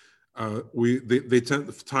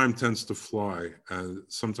time tends to fly.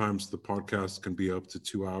 Sometimes the podcast can be up to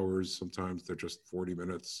 2 hours. Sometimes they're just 40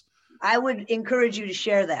 minutes. I would encourage you to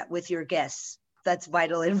share that with your guests. That's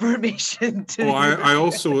vital information to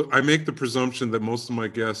I make the presumption that most of my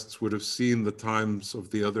guests would have seen the times of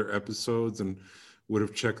the other episodes, and would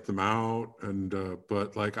have checked them out, and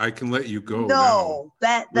but like I can let you go now.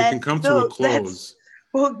 No, We can come to a close.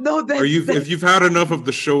 Well, no, Or if you've had enough of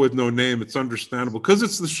the show with no name, it's understandable because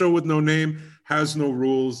it's the show with no name, has no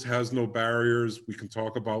rules, has no barriers. We can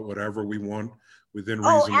talk about whatever we want within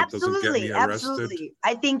reason. That doesn't get me arrested. Absolutely.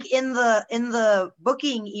 I think in the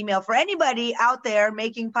booking email for anybody out there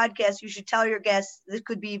making podcasts, you should tell your guests this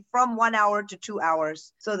could be from 1 hour to 2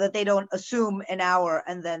 hours, so that they don't assume an hour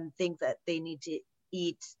and then think that they need to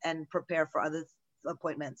eat and prepare for other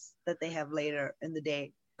appointments that they have later in the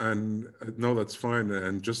day. And no, that's fine.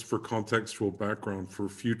 And just for contextual background for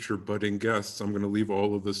future budding guests, I'm going to leave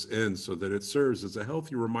all of this in so that it serves as a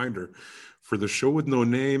healthy reminder for the show with no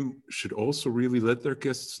name should also really let their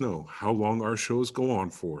guests know how long our shows go on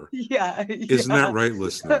for. Yeah. Isn't that right,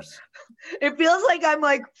 listeners? It feels like I'm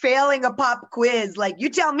like failing a pop quiz. Like, you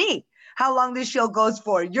tell me how long this show goes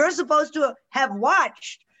for. You're supposed to have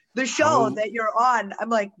watched the show that you're on. I'm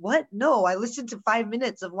like, what? No, I listened to 5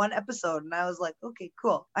 minutes of one episode, and I was like, okay,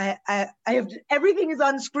 cool. I have everything is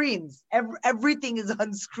on screens. Everything is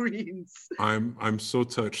on screens. I'm so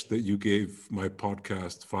touched that you gave my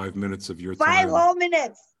podcast 5 minutes of your time. 5 whole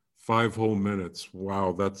minutes. 5 whole minutes.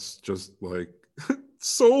 Wow, that's just like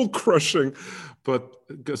soul crushing, but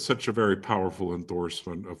such a very powerful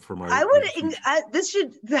endorsement for my. I would.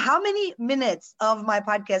 How many minutes of my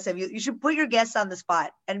podcast have you? You should put your guests on the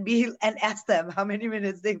spot and ask them how many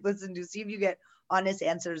minutes they've listened to. See if you get honest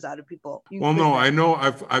answers out of people. Well, no, I know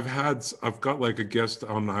I've got like a guest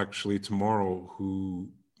on actually tomorrow who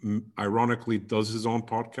ironically does his own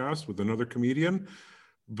podcast with another comedian.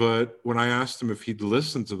 But when I asked him if he'd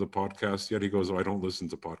listened to the podcast yet, he goes, "Oh, I don't listen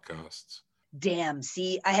to podcasts." Damn,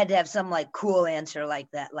 see, I had to have some like cool answer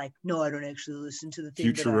like that. Like, no, I don't actually listen to the thing.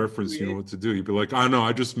 Future reference, you know what to do. You'd be like, I know,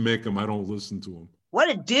 I just make them. I don't listen to them. What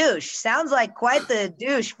a douche. Sounds like quite the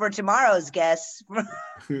douche for tomorrow's guest.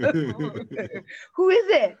 Who is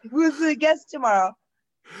it? Who's the guest tomorrow?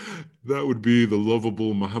 That would be the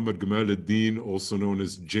lovable Muhammad Gamal ad-Din, also known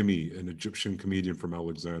as Jimmy, an Egyptian comedian from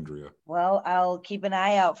Alexandria. Well, I'll keep an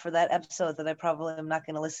eye out for that episode that I probably am not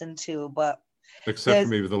going to listen to, but except for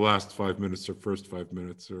maybe the last 5 minutes or first 5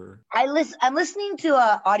 minutes, or I'm listening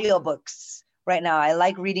to audiobooks right now. I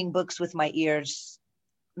like reading books with my ears.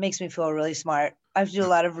 It makes me feel really smart. I have to do a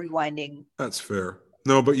lot of rewinding. That's fair.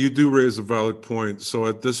 No, but you do raise a valid point. So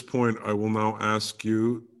at this point, I will now ask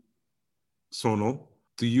you, Sonal,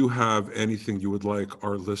 do you have anything you would like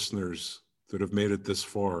our listeners that have made it this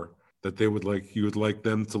far that you would like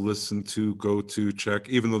them to listen to, go to, check,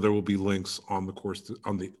 even though there will be links on the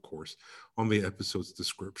episode's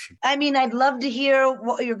description? I mean, I'd love to hear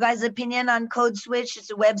what your guys' opinion on Code Switch. It's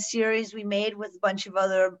a web series we made with a bunch of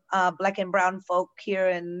other Black and brown folk here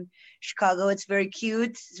in Chicago. It's very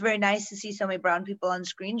cute. It's very nice to see so many brown people on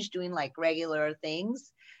screen just doing like regular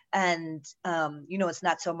things. And, it's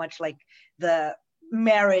not so much like the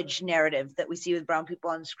marriage narrative that we see with brown people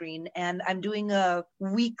on screen. And I'm doing a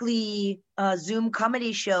weekly Zoom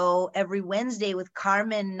comedy show every Wednesday with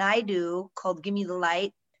Carmen Naidu called Gimme the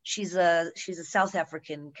Light. She's a South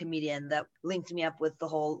African comedian that linked me up with the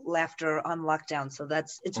whole laughter on lockdown. So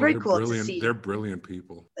it's very cool to see. They're brilliant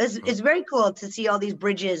people. It's very cool to see all these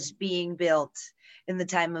bridges being built in the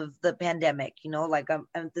time of the pandemic,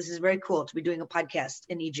 this is very cool to be doing a podcast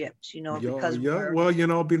in Egypt, because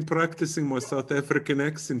well, I've been practicing my South African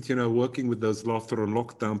accent, working with those Laughter on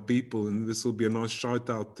Lockdown people, and this will be a nice shout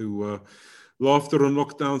out to Laughter on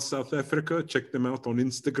Lockdown South Africa. Check them out on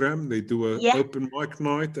Instagram. They do an open mic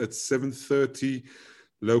night at 7:30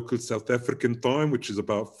 local South African time, which is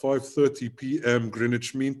about 5:30 p.m.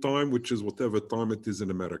 Greenwich Mean Time, which is whatever time it is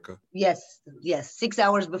in America. Yes, 6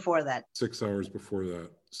 hours before that. 6 hours before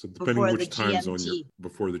that. So depending on which time zone you're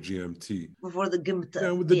before the GMT. Before the GMT.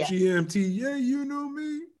 Yeah, with the GMT. Yeah, you know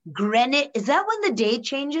me. Greenwich, is that when the day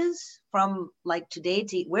changes from like today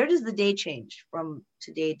to, where does the day change from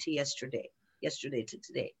today to yesterday? Yesterday to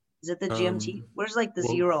today? Is it the GMT? Where's like the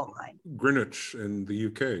zero line? Greenwich in the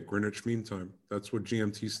UK, Greenwich Mean Time. That's what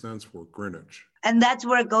GMT stands for, Greenwich. And that's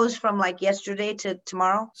where it goes from like yesterday to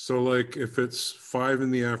tomorrow? So like if it's 5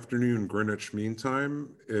 in the afternoon, Greenwich Mean Time,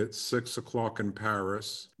 it's 6 o'clock in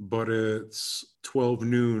Paris, but it's 12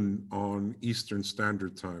 noon on Eastern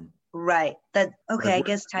Standard Time. Right. I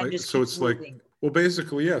guess time just so keeps it's moving. like, well,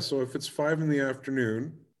 basically, yeah. So if it's 5 in the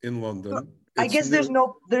afternoon in London, I guess there's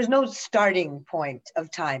no starting point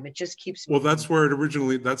of time. It just keeps moving. Well, that's where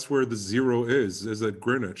the zero is at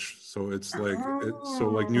Greenwich. So it's like,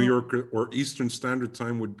 like New York or Eastern Standard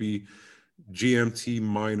Time would be GMT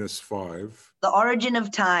 -5. The origin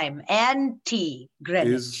of time and T,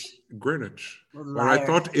 Greenwich. Greenwich. Liar. Well, I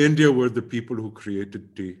thought India were the people who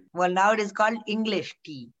created tea. Well, now it is called English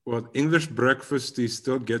tea. Well, English breakfast tea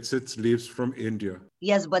still gets its leaves from India.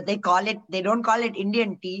 Yes, but they don't call it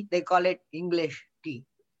Indian tea. They call it English tea.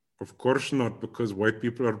 Of course not, because white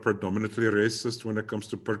people are predominantly racist when it comes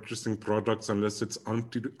to purchasing products, unless it's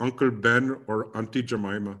Uncle Ben or Auntie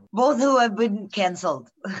Jemima. Both who have been cancelled.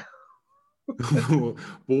 Well,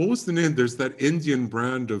 what was the name? There's that Indian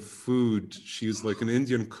brand of food. She's like an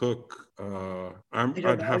Indian cook.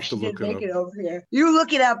 I'd have to look it up. Over here. You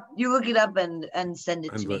look it up. You look it up and send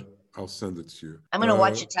it to me. I'll send it to you. I'm gonna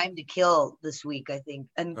watch A Time to Kill this week, I think,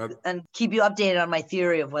 and keep you updated on my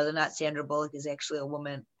theory of whether or not Sandra Bullock is actually a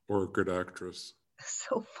woman or a good actress.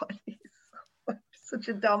 So funny. Such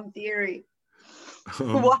a dumb theory.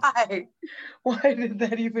 Why did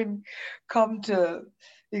that even come to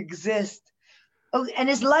exist? Oh, and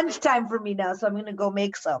it's lunchtime for me now, so I'm gonna go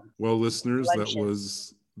make some. Well, listeners, that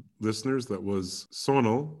was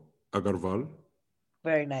Sonal Agarwal.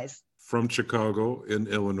 Very nice. From Chicago in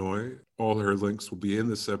Illinois. All her links will be in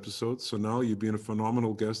this episode. So now you've been a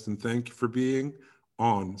phenomenal guest, and thank you for being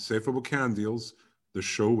on Safe About Candles, the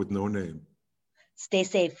show with no name. Stay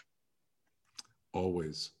safe.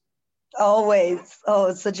 Always. Always. Oh,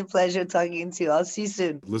 it's such a pleasure talking to you. I'll see you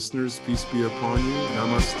soon. Listeners, peace be upon you.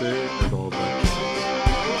 Namaste and all that.